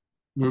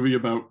movie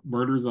about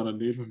murders on a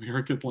Native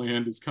American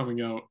land is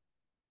coming out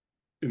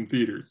in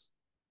theaters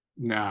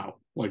now.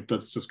 Like,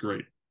 that's just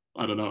great.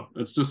 I don't know.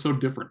 It's just so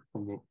different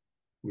from what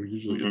we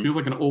usually. It Mhm. feels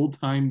like an old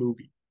time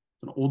movie.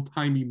 It's an old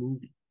timey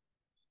movie.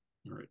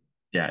 All right.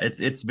 Yeah, it's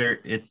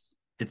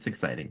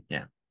exciting.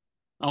 Yeah,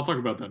 I'll talk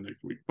about that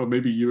next week. But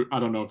maybe you. I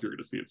don't know if you're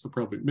going to see it. So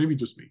probably maybe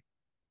just me.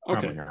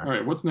 probably Okay. All not.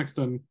 right. What's next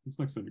on your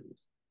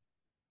list?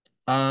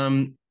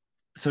 Um,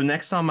 so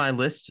next on my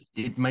list,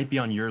 it might be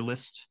on your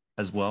list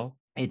as well.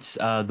 It's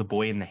The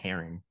Boy and the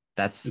Heron.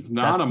 It's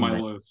not That's on the my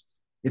next.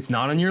 list. It's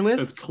not on your It's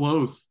list.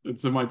 close.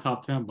 It's in my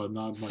top 10, but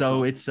not my So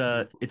top. it's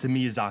a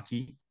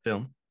Miyazaki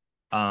film.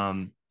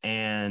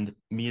 And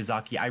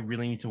Miyazaki, I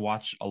really need to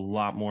watch a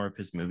lot more of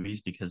his movies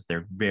because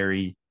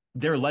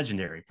they're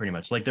legendary pretty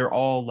much. Like they're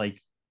all like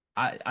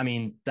I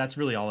mean, that's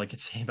really all I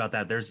could say about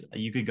that.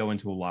 You could go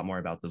into a lot more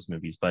about those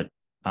movies, but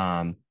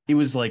it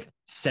was like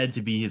said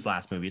to be his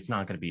last movie. It's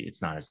not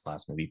his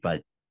last movie,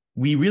 but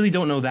we really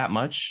don't know that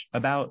much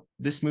about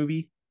this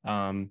movie.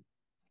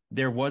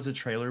 There was a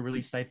trailer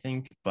released, I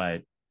think,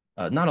 but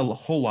not a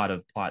whole lot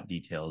of plot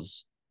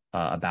details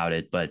about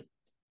it. But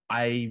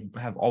I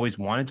have always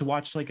wanted to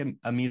watch like a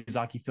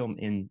Miyazaki film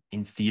in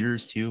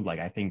theaters too. Like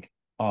I think,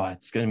 oh,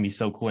 it's gonna be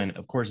so cool. And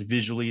of course,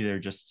 visually they're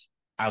just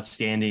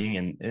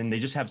outstanding and they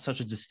just have such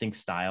a distinct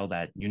style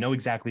that you know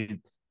exactly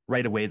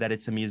right away that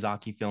it's a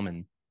Miyazaki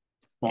film.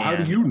 Well, how do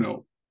And you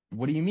know?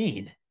 what do you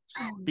mean?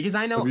 Because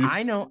I Have know you?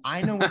 I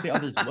know what the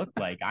others look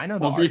like. I know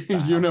the Well, art if you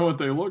style. know what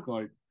they look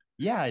like,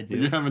 Yeah, I but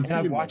you do. haven't And I've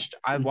seen them. watched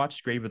I've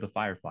watched Grave of the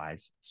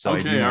Fireflies, so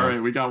I do Okay, all know.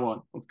 right, we got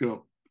one. Let's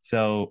go.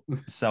 So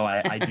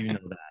I do know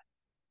that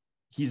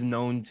he's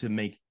known to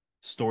make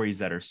stories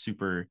that are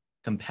super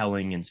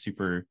compelling and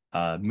super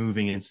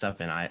moving and stuff.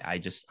 And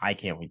I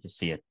can't wait to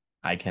see it.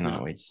 I Yeah,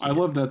 cannot wait to I see it.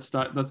 love that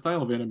style. That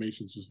style of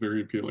animation is just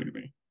very appealing to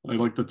me. I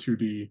like the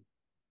 2D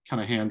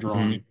kind of hand Mhm.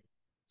 drawn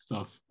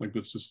stuff. Like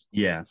that's just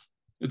Yeah,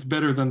 it's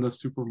better than the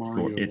Super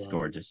Mario. it's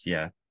gorgeous.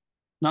 Yeah.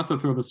 Not to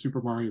throw the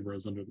Super Mario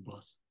Bros under the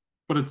bus,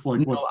 but it's like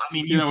No, what I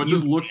mean it you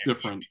just can looks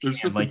different. There's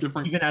can just a like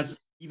different.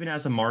 even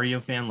as a Mario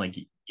fan, like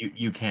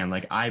you can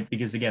like I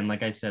because again,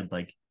 like I said,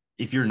 like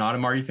if you're not a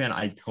Mario fan,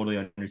 I totally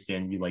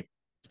understand you like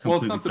Well,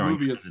 it's completely not the throwing it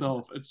movie under the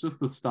itself. bus. It's just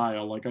the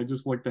style. Like I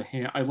just like the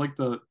hand. I like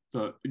the.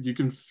 You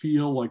can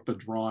feel like the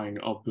drawing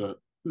of the.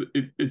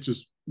 It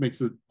just makes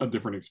it a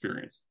different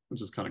experience,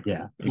 which is kind of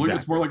Yeah, cool.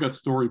 It's more exactly. like a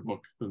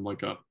storybook than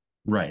like a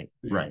Right,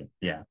 you know right.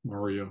 Yeah.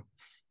 Mario.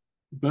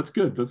 That's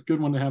good. That's a good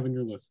one to have in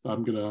your list.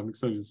 I'm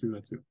excited to see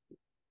that too.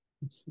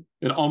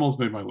 It almost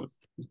made my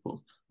list. It's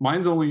close.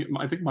 Mine's only.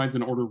 I think mine's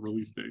an order of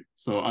release date,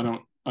 so I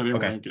didn't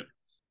Okay. rank it.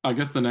 I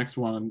guess the next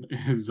one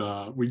is.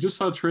 We just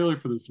saw a trailer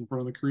for this in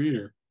front of the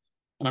creator,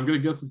 and I'm gonna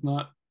guess it's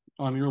not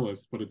on your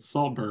list, but it's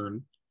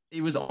Saltburn.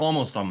 It was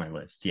almost on my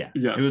list. Yeah.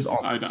 It was Yes,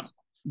 I know. almost.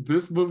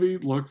 This movie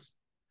looks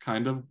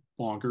kind of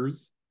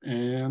bonkers,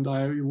 and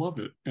I love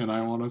it, and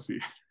I want to see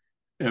it.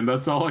 And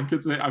that's all I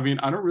could say. I mean,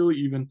 I don't really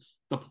even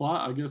the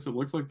plot. I guess it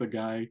looks like the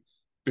guy,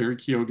 Barry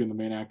Keoghan, the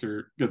main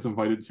actor, gets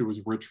invited to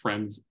his rich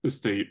friend's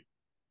estate,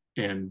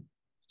 and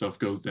stuff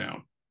goes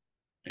down.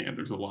 And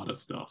there's a lot of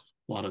stuff,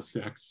 a lot of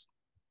sex,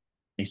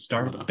 They a lot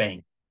start of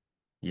bang.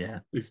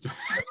 Yeah. they st-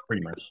 That's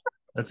pretty much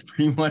that's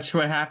pretty much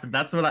what happened.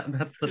 That's the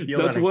feel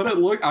That's that I what got. it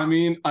look. I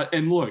mean,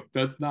 and look,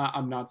 that's not.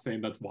 I'm not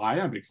saying that's why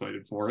I'm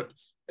excited for it.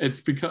 It's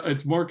because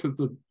it's more because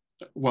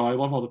well, I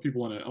love all the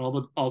people in it,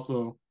 and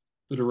also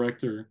the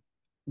director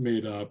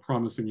made a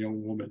Promising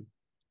Young Woman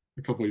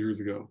a couple of years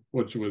ago,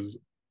 which was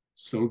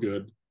so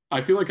good.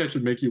 I feel like I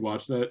should make you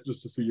watch that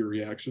just to see your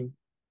reaction.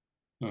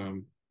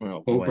 Um, Oh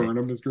Bo boy.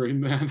 Burnham is great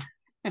in that.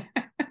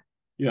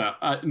 Yeah,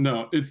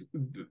 no, this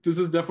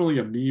is definitely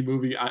a me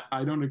movie.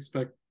 I don't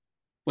expect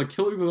like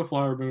Killers of the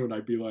Flower Moon.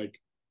 I'd be like,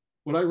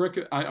 would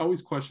I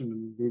always question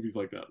in movies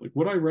like that. Like,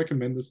 would I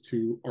recommend this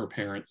to our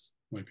parents,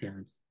 my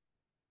parents?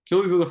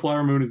 Killers of the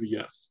Flower Moon is a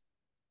yes.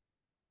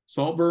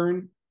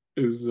 Saltburn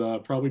is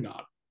probably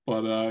not.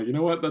 But you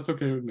know what? That's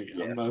okay with me.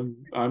 Yeah.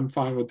 I'm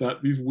fine with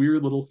that. These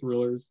weird little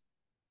thrillers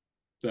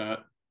that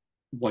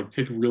like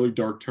take really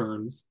dark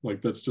turns.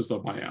 Like that's just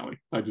up my alley.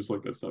 I just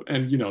like that stuff.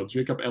 And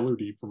Jacob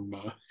Elordi from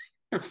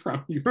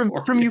from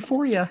From Euphoria,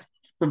 Euphoria.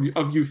 from of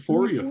From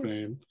Euphoria Euphoria.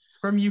 fame.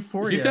 From He's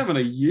Euphoria. having a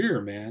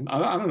year, man.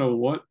 I don't know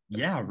what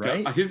Yeah, got,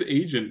 right. his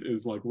agent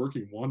is like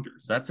working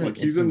wonders. Like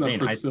he's It's in the insane.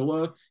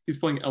 Priscilla. He's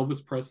playing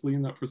Elvis Presley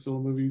in that Priscilla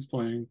movie. He's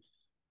playing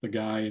the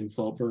guy in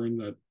Saltburn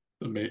that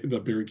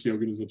Barry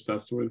Keoghan is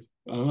obsessed with.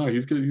 I don't know.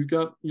 He's good. He's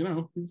got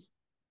he's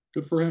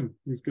good for him.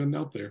 He's getting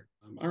out there.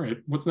 All right,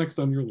 what's next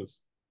on your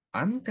list?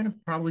 I'm gonna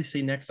probably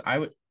say next. I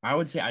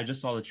would say I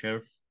just saw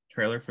the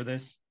trailer for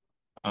this.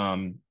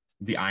 Um,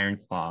 the Iron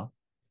Claw.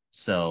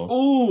 So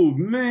Oh y-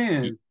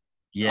 man, I'm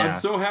yeah,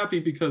 so happy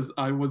because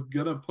I was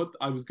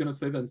gonna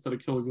say that instead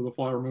of Killers of the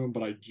Flower Moon,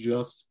 but I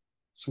just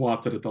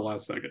swapped it at the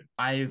last second.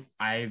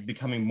 I've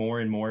becoming more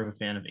and more of a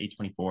fan of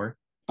A24,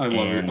 I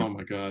love it. and Oh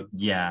my god.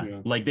 yeah,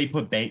 Yeah. like they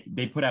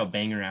put out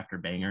banger after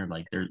banger.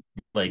 Like they're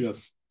like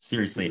Yes. They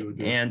seriously, really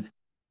do. and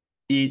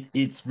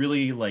it's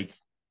really like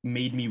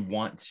made me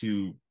want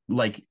to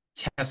like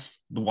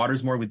test the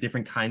waters more with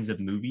different kinds of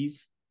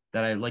movies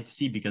that I like to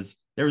see, because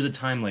there was a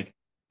time like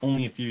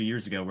only a few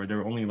years ago where there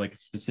were only like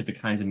specific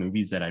kinds of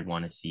movies that I'd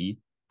want to see.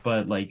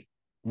 But like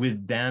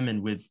with them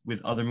and with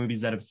other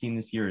movies that I've seen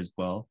this year as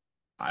well,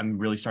 I'm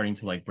really starting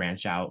to like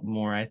branch out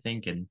more, I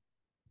think,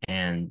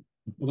 and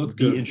Well, that's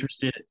be good.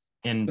 interested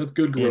in That's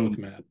good growth,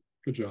 in Matt.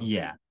 Good job.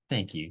 yeah,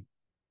 thank you.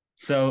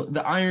 So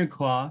the Iron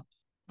Claw,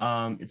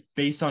 it's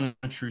based on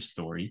a true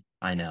story.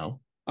 I know.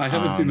 I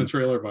haven't seen the Um,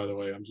 trailer, by the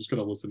way. I'm just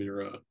gonna listen to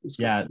your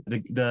yeah,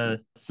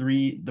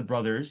 description. the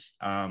brothers.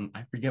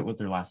 I forget what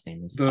their last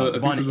name is. I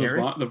think Von the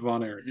Erich.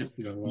 Von Erich. Is it?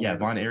 Yeah, Von Yeah, Erich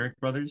Von brothers. Erich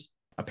brothers.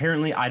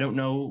 Apparently, I don't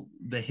know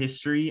the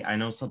history. I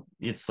know some.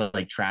 It's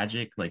like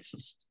tragic, like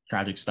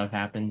tragic stuff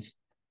happens.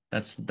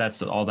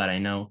 That's all that I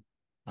know.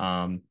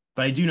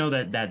 But I do know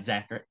that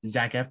Zac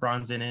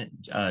Efron's in it.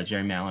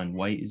 Jeremy Allen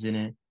White is in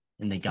it,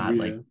 and they Oh got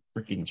like yeah.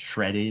 freaking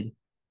shredded.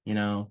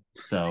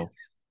 So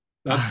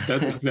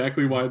That's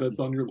exactly why that's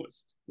on your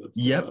list. That's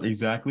yep,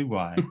 exactly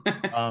why.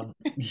 I Um,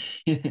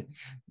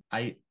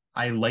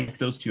 I like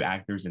those two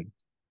actors,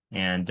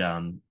 and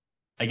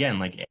again,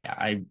 like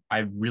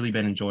I've really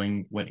been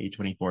enjoying what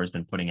A24 has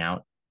been putting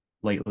out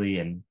lately,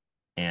 and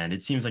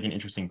it seems like an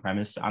interesting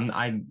premise.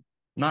 I'm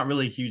not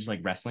really a huge like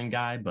wrestling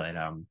guy, but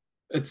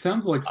it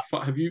sounds like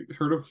have you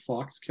heard of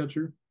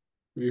Foxcatcher?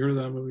 Have you heard of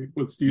that movie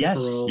with Steve yes,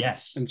 Carell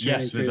yes, and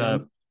Channing yes, with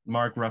Tatum?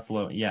 Mark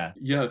Ruffalo, yeah,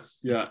 Yes,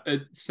 yeah.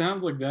 It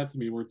sounds like that to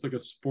me, where it's like a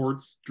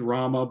sports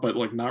drama, but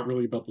like not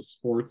really about the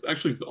sports.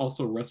 Actually, it's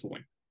also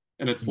wrestling.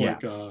 And it's yeah,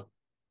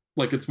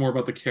 like it's more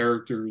about the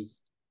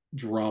characters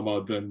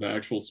drama than the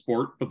actual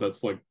sport, but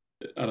that's like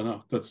I don't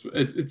know.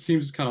 It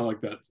seems kind of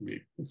like that to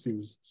me. It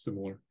seems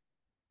similar,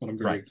 but I'm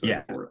very right, yeah,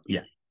 excited for it.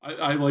 yeah.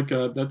 I like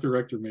that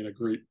director made a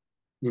great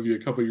movie a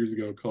couple years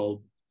ago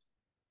called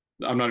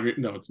I'm not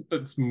even no,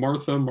 it's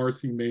Martha,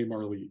 Marcy, May,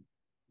 Marlene.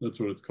 That's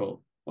what it's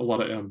called. A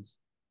lot of M's.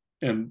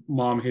 And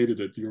mom hated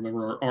it. Do you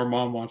remember our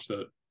mom watched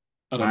that?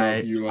 I don't know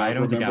if you I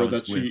don't think I remember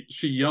was that with.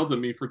 she yelled at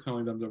me for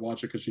telling them to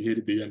watch it because she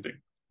hated the ending.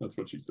 That's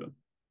what she said.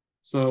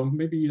 So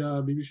maybe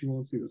she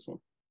won't see this one.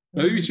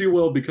 Maybe she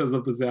will because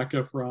of the Zac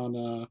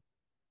Efron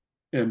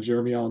and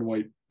Jeremy Allen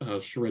White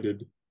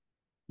shredded.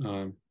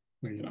 Um,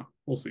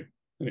 we'll see.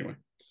 Anyway,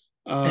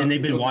 And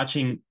they've been let's.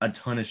 watching a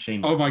ton of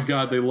Oh my Shameless.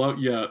 God, they love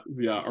yeah.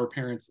 Our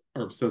parents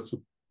are obsessed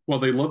with. Well,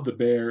 they love the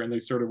bear, and they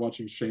started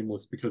watching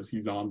Shameless because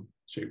he's on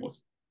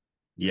Shameless.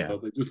 Yeah. So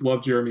they just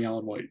love Jeremy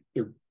Allen White.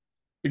 They're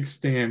big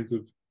stands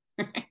of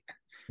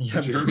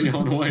Yep. Jeremy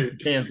Allen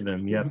White. Fans of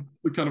him. He's Yep.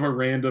 kind of a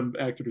random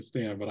actor to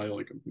stand, but I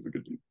like him. He's a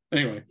good dude.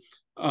 Anyway,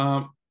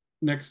 um,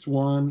 next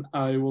one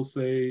I will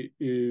say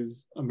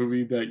is a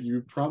movie that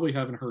you probably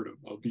haven't heard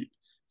of.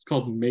 It's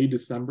called May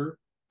December.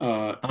 It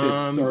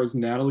Um. stars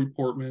Natalie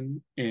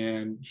Portman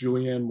and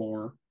Julianne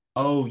Moore,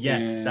 Oh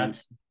yes, and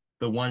that's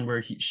the one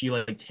where she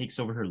like takes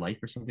over her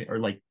life or something, or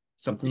like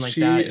something like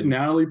that.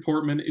 Natalie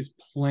Portman is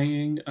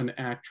playing an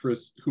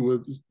actress who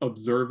is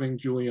observing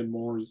Julianne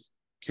Moore's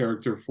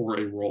character for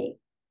a role,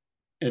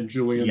 and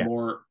Julianne Yeah.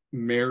 Moore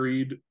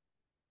married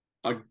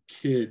a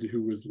kid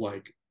who was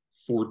like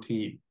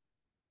 14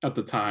 at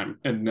the time,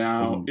 and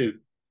now Ooh.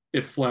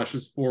 it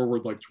flashes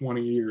forward like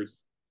 20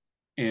 years,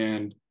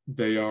 and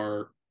they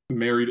are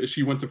married.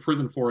 She went to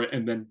prison for it,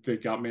 and then they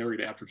got married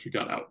after she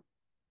got out,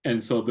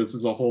 and so this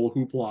is a whole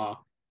hoopla.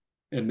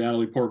 And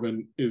Natalie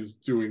Portman is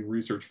doing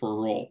research for a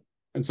role,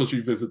 and so she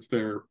visits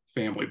their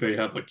family. They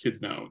have like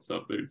kids now and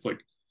stuff. It's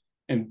like,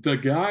 and the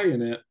guy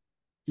in it.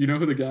 Do you know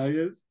who the guy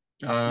is?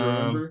 You Um.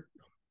 remember?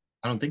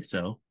 I don't think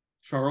so.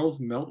 Charles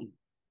Melton.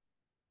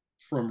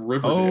 from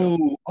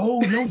Riverdale. Oh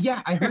no,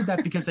 yeah, I heard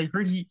that because I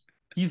heard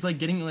he's like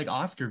getting like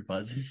Oscar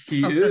buzz and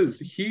He stuff. That's is.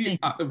 He.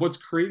 insane. What's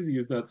crazy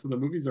is that so the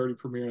movie's already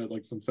premiered at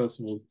like some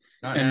festivals,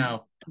 Not and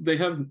now. they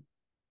have.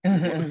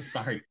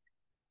 Sorry,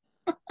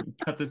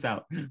 cut this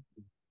out.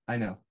 I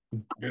know. I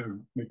gotta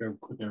make a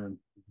quick errand.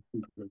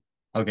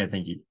 Okay,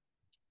 thank you.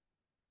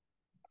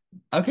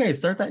 Okay,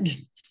 start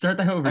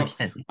that over Oh,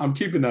 again. I'm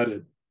keeping that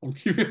in. I'm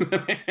keeping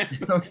that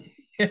in. Okay.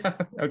 Yeah,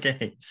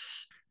 okay.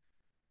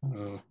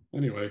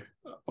 Anyway,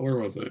 where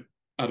was I?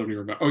 I don't even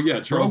remember. Oh yeah,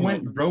 Charles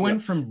Melton. Bro Yeah,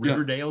 went from yeah.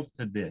 Riverdale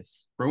to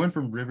this. Bro went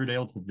from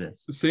Riverdale to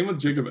this. Same with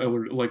Jacob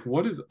Elliott. Like,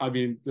 what is? I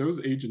mean, those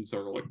agents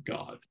are like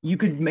gods. You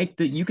can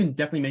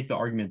definitely make the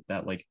argument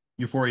that like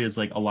Euphoria is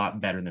like a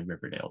lot better than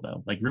Riverdale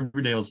though. Like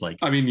Riverdale's like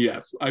I mean,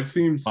 yes, I've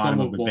seen some bottom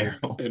of of the both,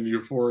 barrel. and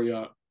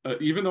Euphoria.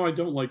 Even though I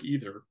don't like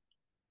either,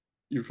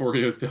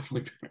 Euphoria is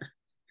definitely better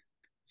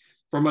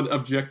from an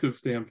objective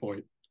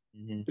standpoint.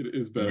 Mhm. It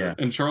is better, Yeah.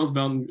 and Charles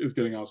Melton is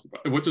getting Oscar,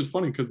 which is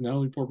funny because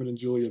Natalie Portman and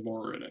Julia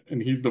Moore are in it,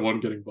 and he's the one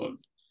getting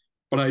buzz.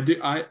 But I do.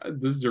 I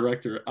this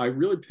director. I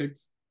really picked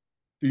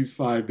these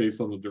five based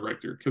on the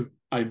director because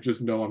I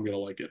just know I'm gonna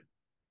like it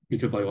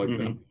because I like Mhm.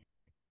 them.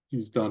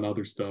 He's done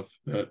other stuff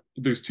that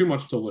there's too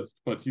much to list,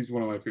 but he's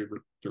one of my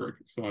favorite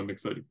directors, so I'm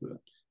excited for that.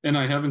 And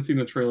I haven't seen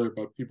the trailer,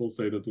 but people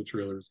say that the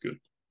trailer is good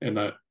and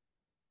that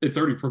it's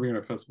already premiering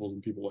at festivals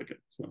and people like it.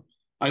 So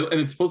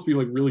and it's supposed to be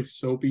like really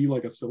soapy,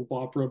 like a soap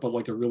opera, but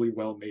like a really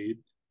well made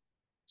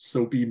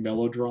soapy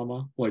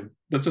melodrama. Like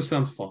that just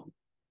sounds fun.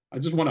 I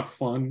just want a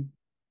fun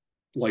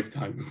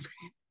Lifetime movie.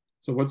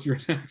 So what's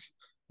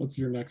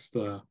your next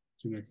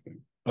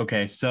thing?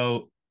 Okay,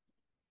 so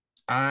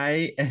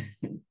I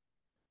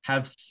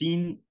have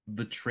seen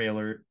the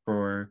trailer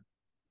for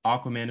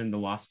Aquaman and the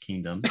Lost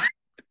Kingdom.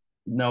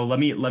 No, let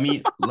me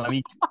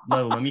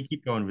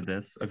keep going with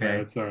this. All Okay.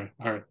 right, sorry.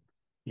 All right.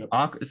 Yep.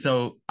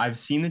 So I've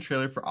seen the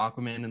trailer for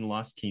Aquaman and the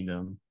Lost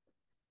Kingdom.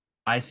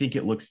 I think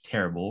it looks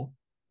terrible.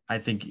 I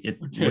think it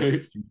Okay.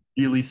 looks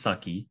really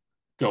sucky.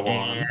 Go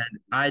And on.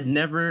 I'd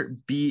never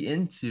be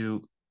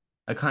into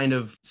a kind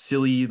of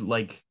silly,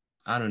 like,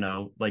 I don't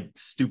know, like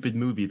stupid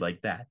movie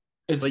like that.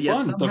 It's But yet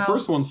fun. The somehow,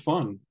 first one's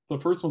fun. The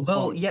first one's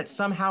well, fun. yet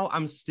somehow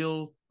I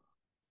still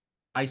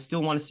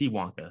want to see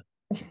Wonka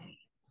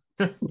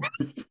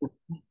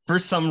for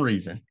some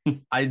reason.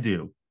 I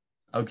do.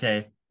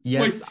 Okay.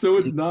 Yes, Wait, so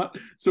it's not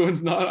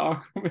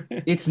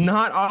Aquaman. it's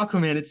not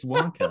Aquaman, it's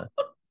Wonka.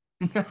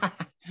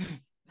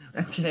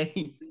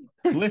 Okay.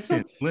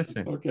 Listen.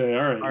 Okay,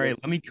 all right. All right, Yes.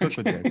 let me cook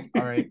with this.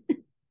 All right.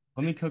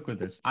 Let me cook with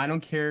this. I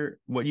don't care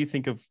what you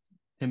think of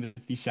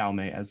Timothy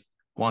Chalamet as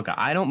Wonka.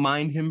 I don't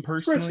mind him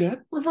Scratch personally.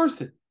 that.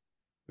 Reverse it.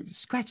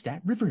 Scratch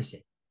that, reverse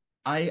it.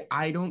 I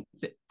don't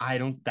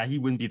that he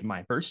wouldn't be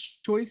my first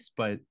choice,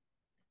 but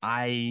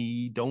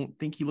I don't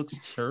think he looks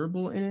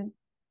terrible in it.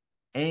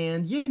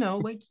 And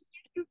like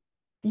you,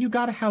 you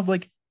gotta have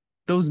like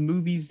those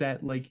movies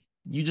that like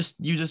you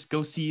just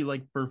go see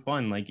like for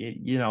fun. Like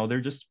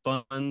they're just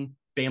fun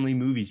family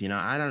movies.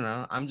 I don't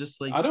know. I'm just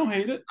like I don't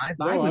hate it. I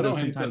No, vibe I with don't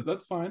those hate that. sometimes.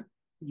 That's fine.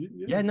 Yeah.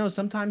 Yeah, no,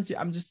 sometimes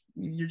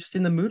you're just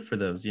in the mood for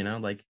those.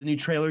 Like the new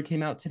trailer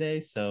came out today,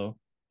 so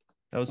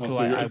that was Oh, cool.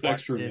 so I it's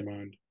extra watched in your it.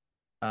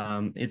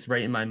 mind. It's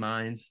right in my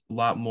mind. A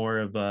lot more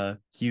of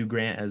Hugh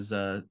Grant as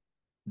the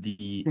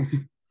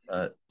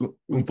Oompa Oompa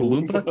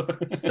Loompa.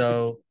 Loompa.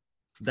 So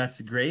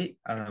that's great.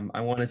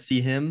 I want to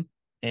see him,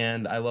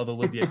 and I love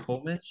Olivia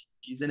Colman.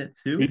 She's in it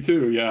Me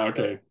too. too. Yeah. So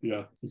Okay.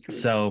 Yeah. It's great.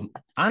 so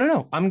I don't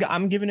know.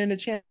 I'm giving it a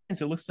chance.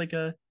 It looks like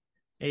a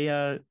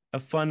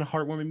fun,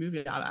 heartwarming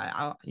movie.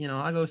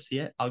 I'll go see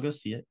it. I'll go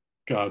see it.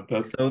 God,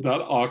 that So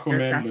that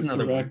Aquaman that's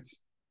another Mr. one.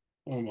 X.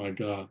 Oh my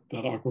God,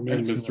 that Aquaman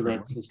That's Mr. another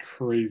X one. was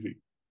crazy.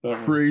 That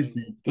was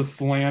Crazy. the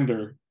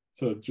slander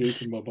to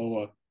Jason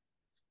Momoa.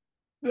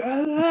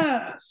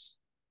 Yes.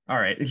 All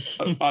right.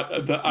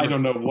 I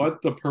don't know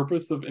what the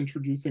purpose of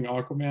introducing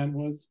Aquaman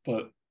was,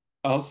 but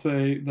I'll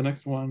say the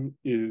next one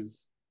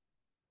is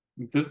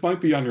this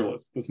might be on your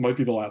list. This might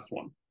be the last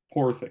one.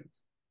 Poor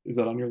Things. Is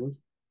that on your list?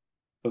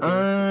 Is that the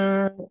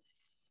next one? uh,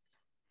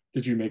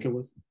 Did you make a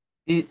list?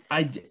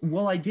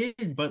 well, I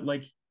did, but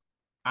like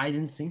I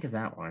didn't think of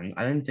that one.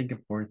 I didn't think of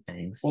four Well,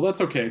 things.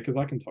 that's okay because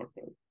I can talk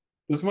about it.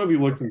 This movie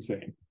looks Okay.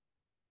 insane.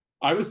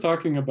 I was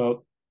talking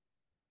about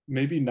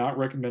maybe not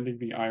recommending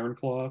the Iron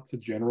Claw to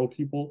general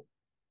people.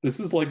 This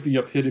is like the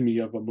epitome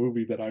of a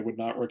movie that I would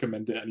not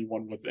recommend to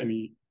anyone with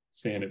any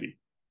sanity.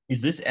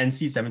 Is this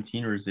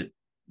NC-17 or is it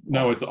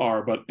No, R? it's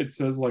R, but it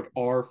says like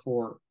R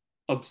for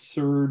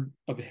absurd,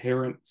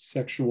 abhorrent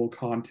sexual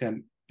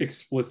content,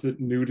 explicit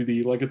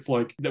nudity. Like it's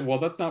like, well,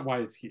 that's not why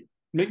it's here.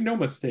 Make no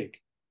mistake.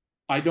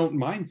 I don't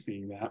mind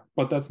seeing that,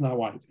 but that's not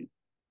why it's here.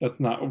 That's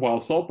not, while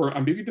Saltburn,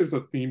 maybe there's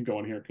a theme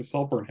going here because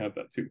Saltburn had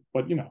that too.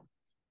 But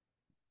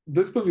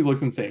this movie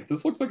looks insane.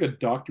 This looks like a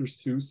Dr.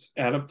 Seuss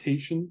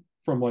adaptation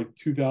from like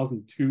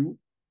 2002.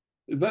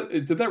 Did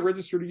that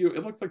register to you?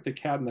 It looks like The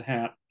Cat in the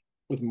Hat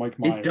with Mike It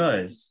Myers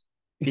does.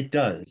 It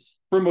does.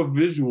 from a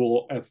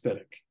visual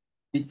aesthetic.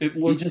 It It it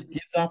looks just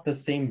gives off the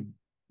same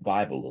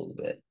vibe a little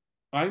bit.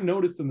 I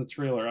noticed in the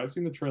trailer, I've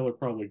seen the trailer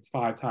probably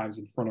 5 times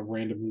in front of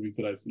random movies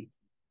that I see.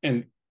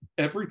 And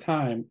every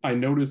time I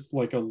notice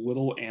like a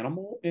little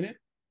animal in it.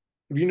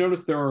 Have you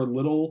noticed there are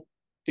little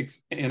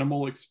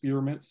animal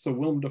experiments? So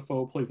Willem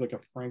Dafoe plays like a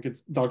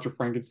Dr.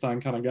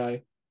 Frankenstein kind of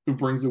guy who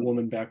brings a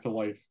woman back to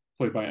life,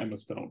 played by Emma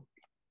Stone.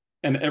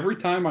 And every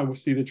time I would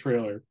see the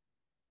trailer,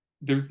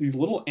 there's these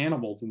little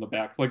animals in the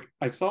back. Like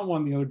I saw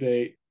one the other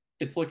day.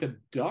 It's like a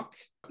duck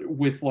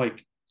with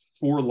like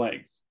 4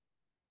 legs,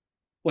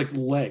 like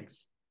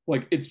legs.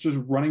 Like it's just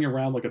running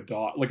around like a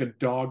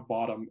dog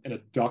bottom and a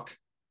duck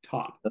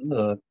top.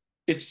 Ugh.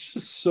 It's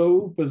just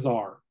so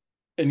bizarre.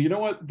 And you know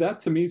what? That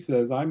to me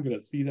says I'm going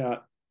to see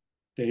that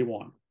day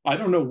one. I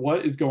don't know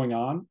what is going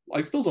on.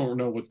 I still don't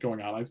know what's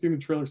going on. I've seen the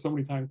trailer so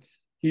many times.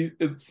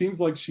 It seems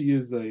like she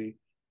has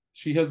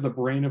the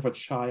brain of a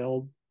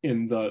child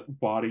in the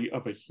body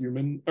of a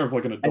human or of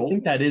like an I adult.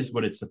 think that is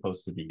what it's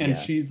supposed to be. And Yeah.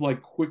 she's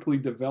like quickly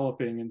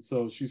developing. And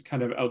so she's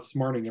kind of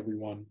outsmarting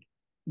everyone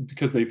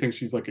because they think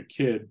she's like a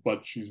kid,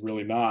 but she's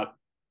really not.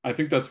 I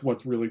think that's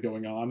what's really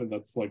going on. And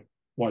that's like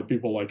why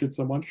people like it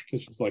so much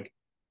because she's like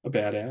a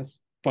badass.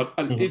 But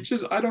it Mhm.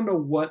 just, I don't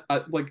know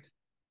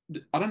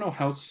I don't know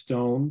how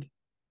stoned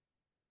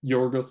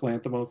Yorgos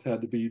Lanthimos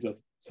had to be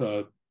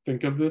to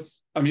think of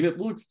this. I mean,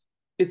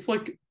 it's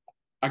like,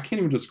 I can't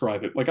even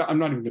describe it. Like, I'm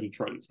not even going to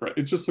try to describe it.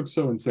 It just looks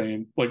so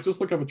insane. Like,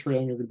 just look up a trailer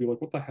and you're going to be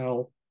like, what the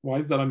hell? Why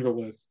is that on your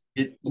list?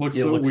 It looks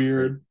It so looks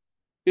weird. crazy.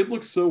 It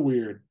looks so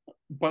weird.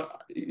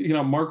 But,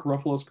 Mark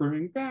Ruffalo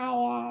screaming,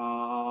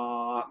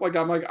 Bella! Like,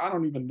 I'm like, I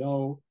don't even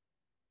know.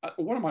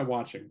 What am I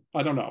watching?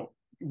 I don't know.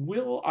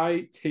 Will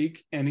I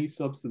take any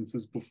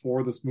substances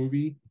before this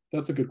movie?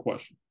 That's a good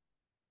question.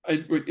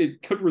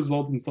 It could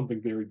result in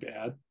something very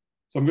bad.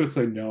 So I'm going to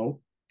say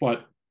no.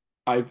 But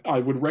I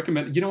would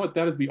recommend, you know what?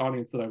 That is the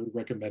audience that I would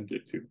recommend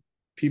it to.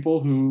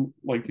 People who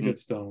like to Mhm. get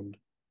stoned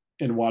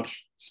and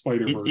watch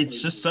Spider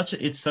Verse.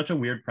 It's such a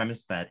weird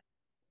premise that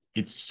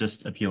it's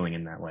just appealing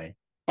in that way,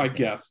 I I think.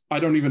 guess. I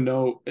don't even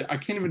know. I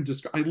can't even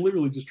I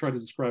literally just tried to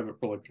describe it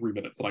for like 3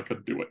 minutes and I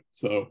couldn't do it.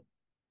 So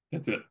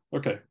that's it.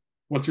 Okay.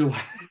 What's your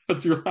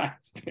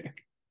last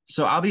pick?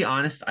 So I'll be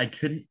honest, I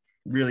couldn't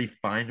really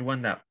find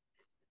one that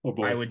Oh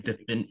I boy. would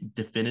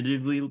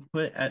definitively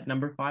put at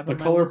number five The on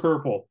my color list.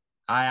 purple.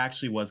 I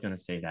actually was gonna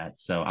say that,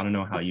 so I don't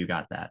know how you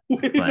got that,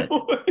 Wait, but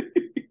no way.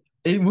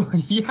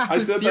 yeah, I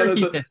I'm said that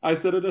as a I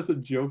serious. said it as a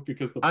joke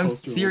because the I'm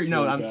poster serious. looks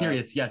No, really I'm bad.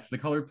 serious. Yes, the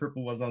color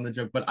purple was on the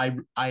joke, but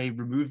I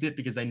removed it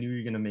because I knew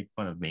you're gonna make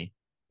fun of me.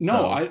 No,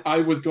 So I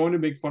was going to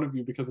make fun of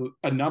you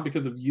and not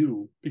because of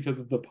you, because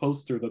of the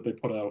poster that they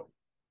put out.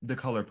 the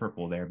color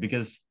purple there,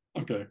 because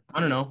Okay. I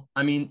don't know.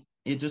 I mean,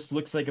 it just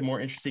looks like a more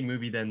interesting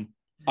movie than.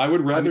 I would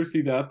I mean, rather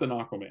see that than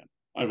Aquaman.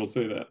 I will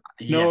say that.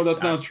 No, yes,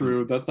 that's not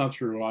true. absolutely. That's not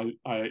true.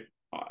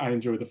 I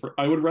enjoy the first.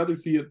 I would rather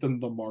see it than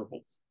the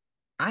Marvels.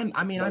 I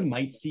mean, I But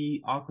might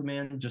see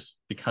Aquaman just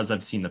because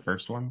I've seen the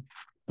first one,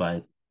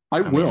 but I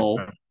I mean, will.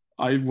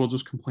 I will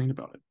just complain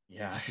about it.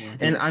 yeah. That's what I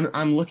And do.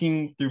 I'm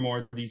looking through more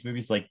of these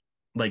movies like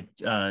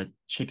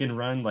Chicken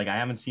Run. Like I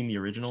haven't seen the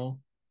original.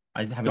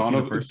 I haven't Dawn seen the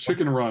of first one.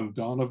 Chicken Run,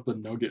 Dawn of the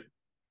Nugget.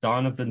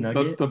 Dawn of the That's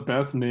Nugget the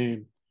best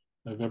name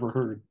I've ever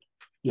heard.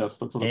 Yes,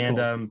 that's what it's and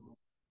called.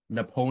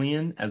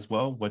 Napoleon as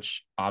well,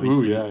 which Ooh, yeah,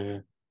 obviously, yeah.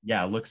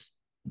 yeah, looks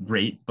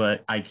great,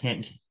 but I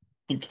can't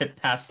get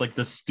past like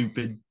the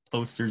stupid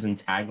posters and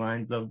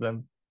taglines of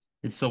them.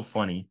 It's so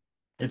funny.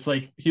 It's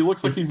like He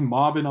looks like it, he's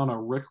mobbing on a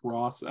Rick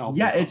Ross album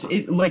yeah, cover.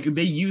 it like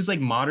they use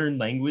like modern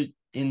language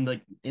in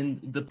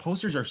the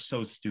posters are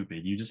so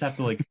stupid. You just have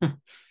to like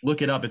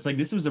look it up. It's like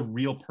this was a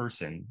real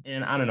person.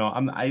 And I don't know.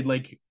 I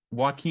like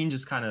Joaquin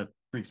just kind of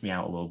freaks me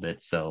out a little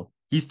bit. So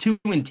he's too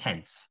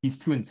intense. He's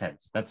too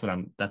intense. That's what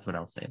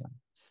I'll say.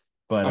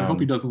 But I hope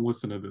he doesn't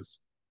listen to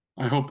this.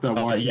 I hope that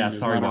yeah, Joaquin is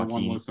sorry, not our one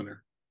Joaquin.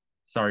 listener.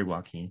 Sorry,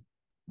 Joaquin.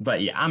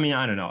 But yeah, I mean,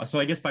 I don't know. So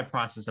I guess by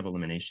process of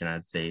elimination,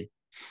 I'd say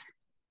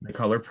the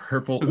color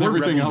purple Because or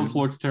everything Rebel else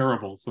Moon. looks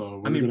terrible. So I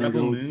we're mean, gonna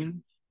Rebel go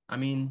Moon. I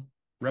mean,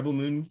 Rebel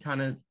Moon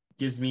kind of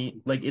gives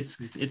me like it's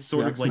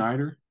sort Zack of like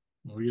Snyder.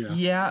 Oh yeah.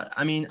 yeah.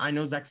 I mean, I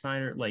know Zack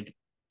Snyder. Like,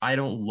 I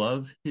don't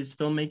love his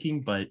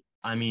filmmaking, but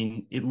I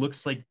mean, it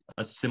looks like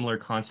a similar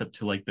concept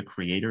to like the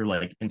creator,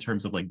 like in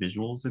terms of like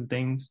visuals and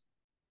things.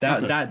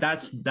 Okay.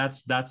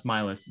 That's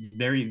my list.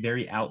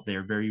 Very out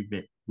there,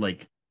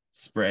 like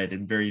spread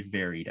and very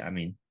varied. I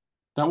mean,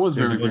 That was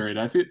there's a very bunch. varied.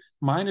 I feel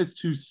mine is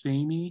too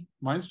samey.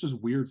 Mine's just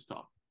weird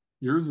stuff.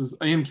 Yours is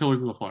and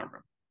Killers of the Flower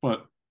Moon.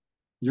 But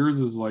yours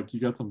is like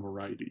you got some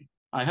variety.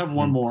 I have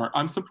one Mhm. more.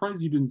 I'm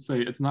surprised you didn't say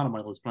it's not on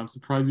my list, but I'm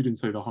surprised you didn't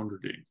say the Hunger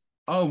Games.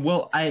 Oh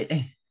well,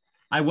 I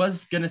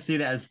was gonna say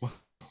that as well,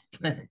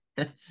 but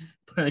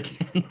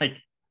again, like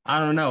I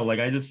don't know,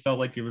 like I just felt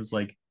like it was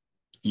like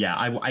yeah,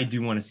 I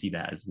do want to see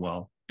that as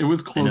well. It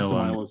was I close to know,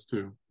 my list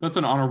too. That's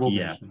an honorable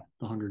yeah, mention,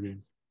 the Hunger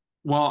Games.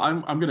 Well,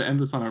 I'm gonna end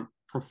this on a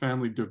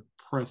profoundly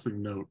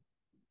depressing note.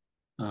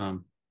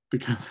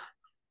 Because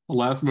the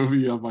last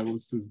movie on my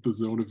list is The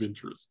Zone of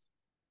Interest.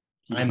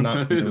 Do you I'm know what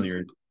not that is? familiar.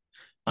 You're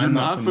I'm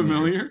not not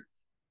familiar. familiar?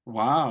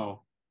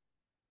 Wow.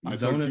 I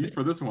Zone dug of deep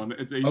for this one.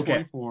 It's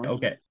okay, A24.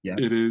 okay, yeah.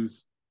 It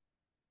is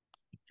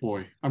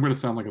boy, I'm going to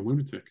sound like a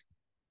lunatic.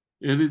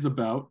 It is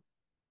about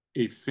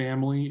a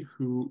family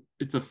who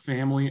it's a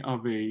family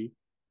of a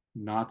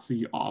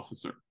Nazi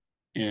officer,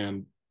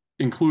 and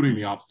including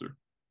the officer,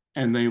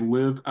 and they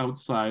live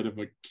outside of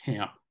a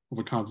camp, of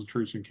a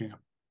concentration camp.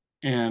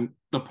 And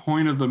the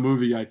point of the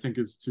movie, I think,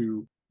 is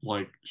to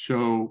like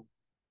show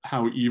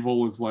how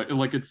evil is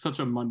like it's such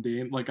a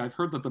mundane. Like I've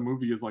heard that the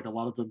movie is like a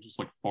lot of them just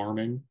like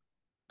farming,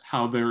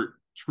 how they're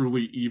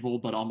truly evil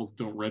but almost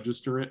don't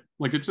register it.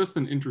 Like it's just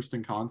an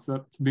interesting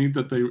concept to me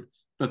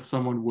that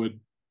someone would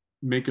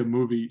make a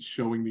movie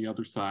showing the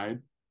other side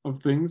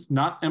of things,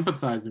 not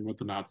empathizing with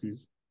the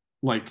Nazis,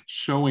 like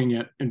showing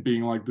it and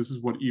being like, this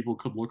is what evil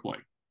could look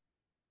like.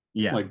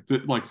 Yeah.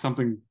 Like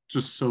something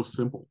just so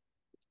simple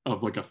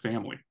of like a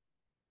family.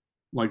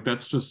 Like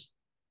that's just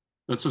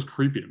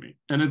creepy to me.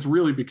 And it's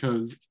really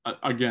because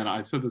again,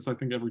 I said this I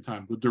think every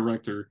time. The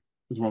director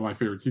is one of my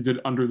favorites. He did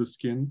Under the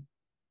Skin.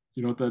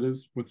 You know what that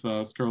is with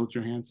Scarlett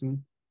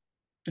Johansson,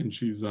 and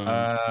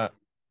Uh,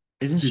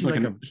 isn't she's she like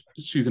like an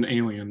a she's an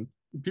alien.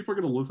 People are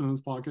gonna listen to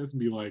this podcast and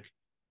be like,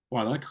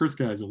 "Wow, that Chris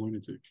guy is a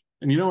lunatic."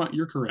 And you know what?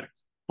 You're correct.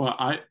 But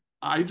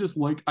I just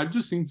like I've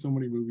just seen so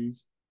many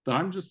movies that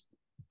I'm just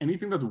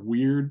anything that's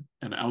weird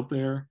and out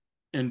there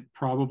and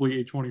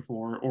probably A24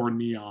 or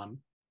Neon.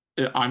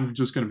 I'm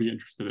just going to be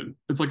interested in.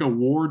 It's like a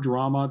war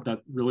drama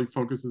that really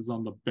focuses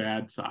on the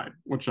bad side,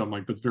 which I'm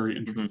like, that's very Mhm,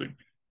 interesting.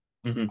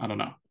 mhm. I don't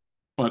know,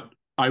 but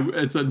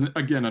it's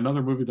again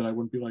another movie that I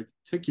wouldn't be like,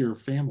 take your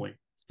family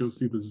to go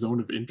see the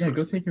Zone of Yeah, go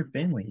Interest. take your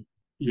family.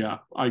 Yeah,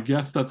 I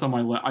guess that's on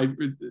my list.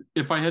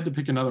 If I had to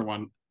pick another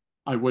one,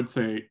 I would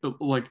say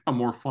like a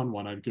more fun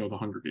one. I'd go The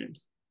Hunger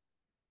Games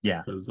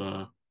Yeah. because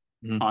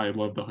Mhm. I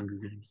love The Hunger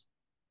Games.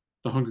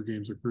 The Hunger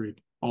Games are great.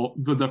 All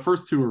the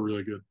first two are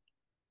really good.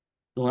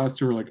 The last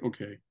two are like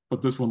okay,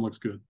 but this one looks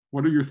good.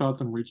 What are your thoughts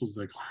on Rachel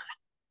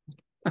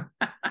Zegler?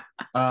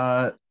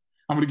 Uh,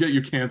 I'm gonna get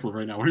you canceled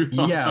right now. What are your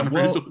thoughts yeah. on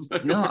Rachel Well,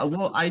 no. Zegler?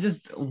 Well, I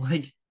just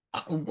like,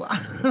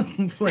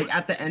 like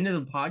at the end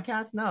of the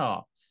podcast.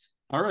 No,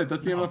 All right,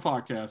 that's the end of no.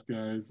 the podcast,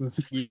 guys.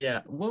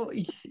 Yeah. Well,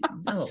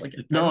 no. Like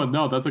No,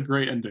 no, that's a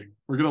great ending.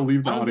 We're gonna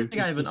leave the I don't audience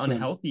think I in have an suspense.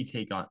 unhealthy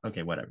take on.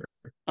 Okay, whatever.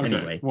 Okay,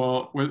 Anyway,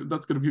 well,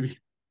 that's gonna be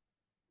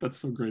that's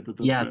so great that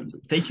that's yeah. the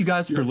ending. Thank you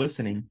guys Yeah, for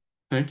listening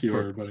thank you, for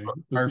everybody.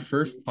 our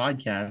first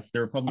podcast.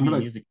 There will probably I'm be gonna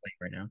music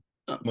playing right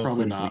now, most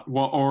probably likely.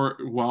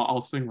 not. Well,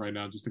 I'll sing right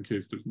now just in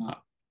case there's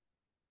not.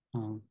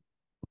 Um,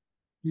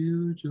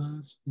 you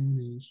just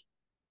finished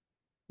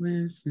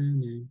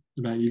listening.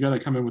 Matt, you gotta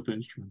come in with the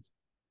instruments.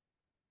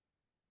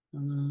 We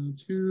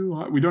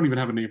don't even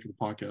have a name for the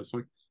podcast.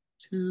 Like,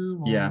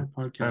 to Yeah.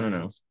 all I don't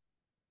know. podcasts.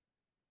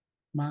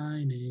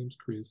 My name's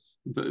Chris.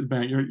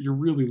 Matt, you're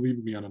really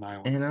leaving me on an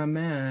island. And I'm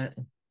at.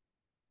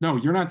 No,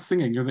 you're not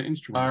singing. You're the All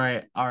instruments.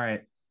 right. All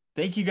right.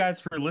 Thank you guys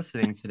for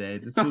listening today.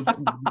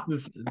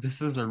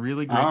 This is a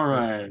really great All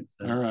first right. All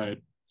episode. right.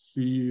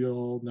 See you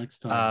all next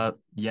time.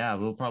 Yeah,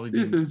 we'll probably be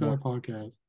This is our more podcast.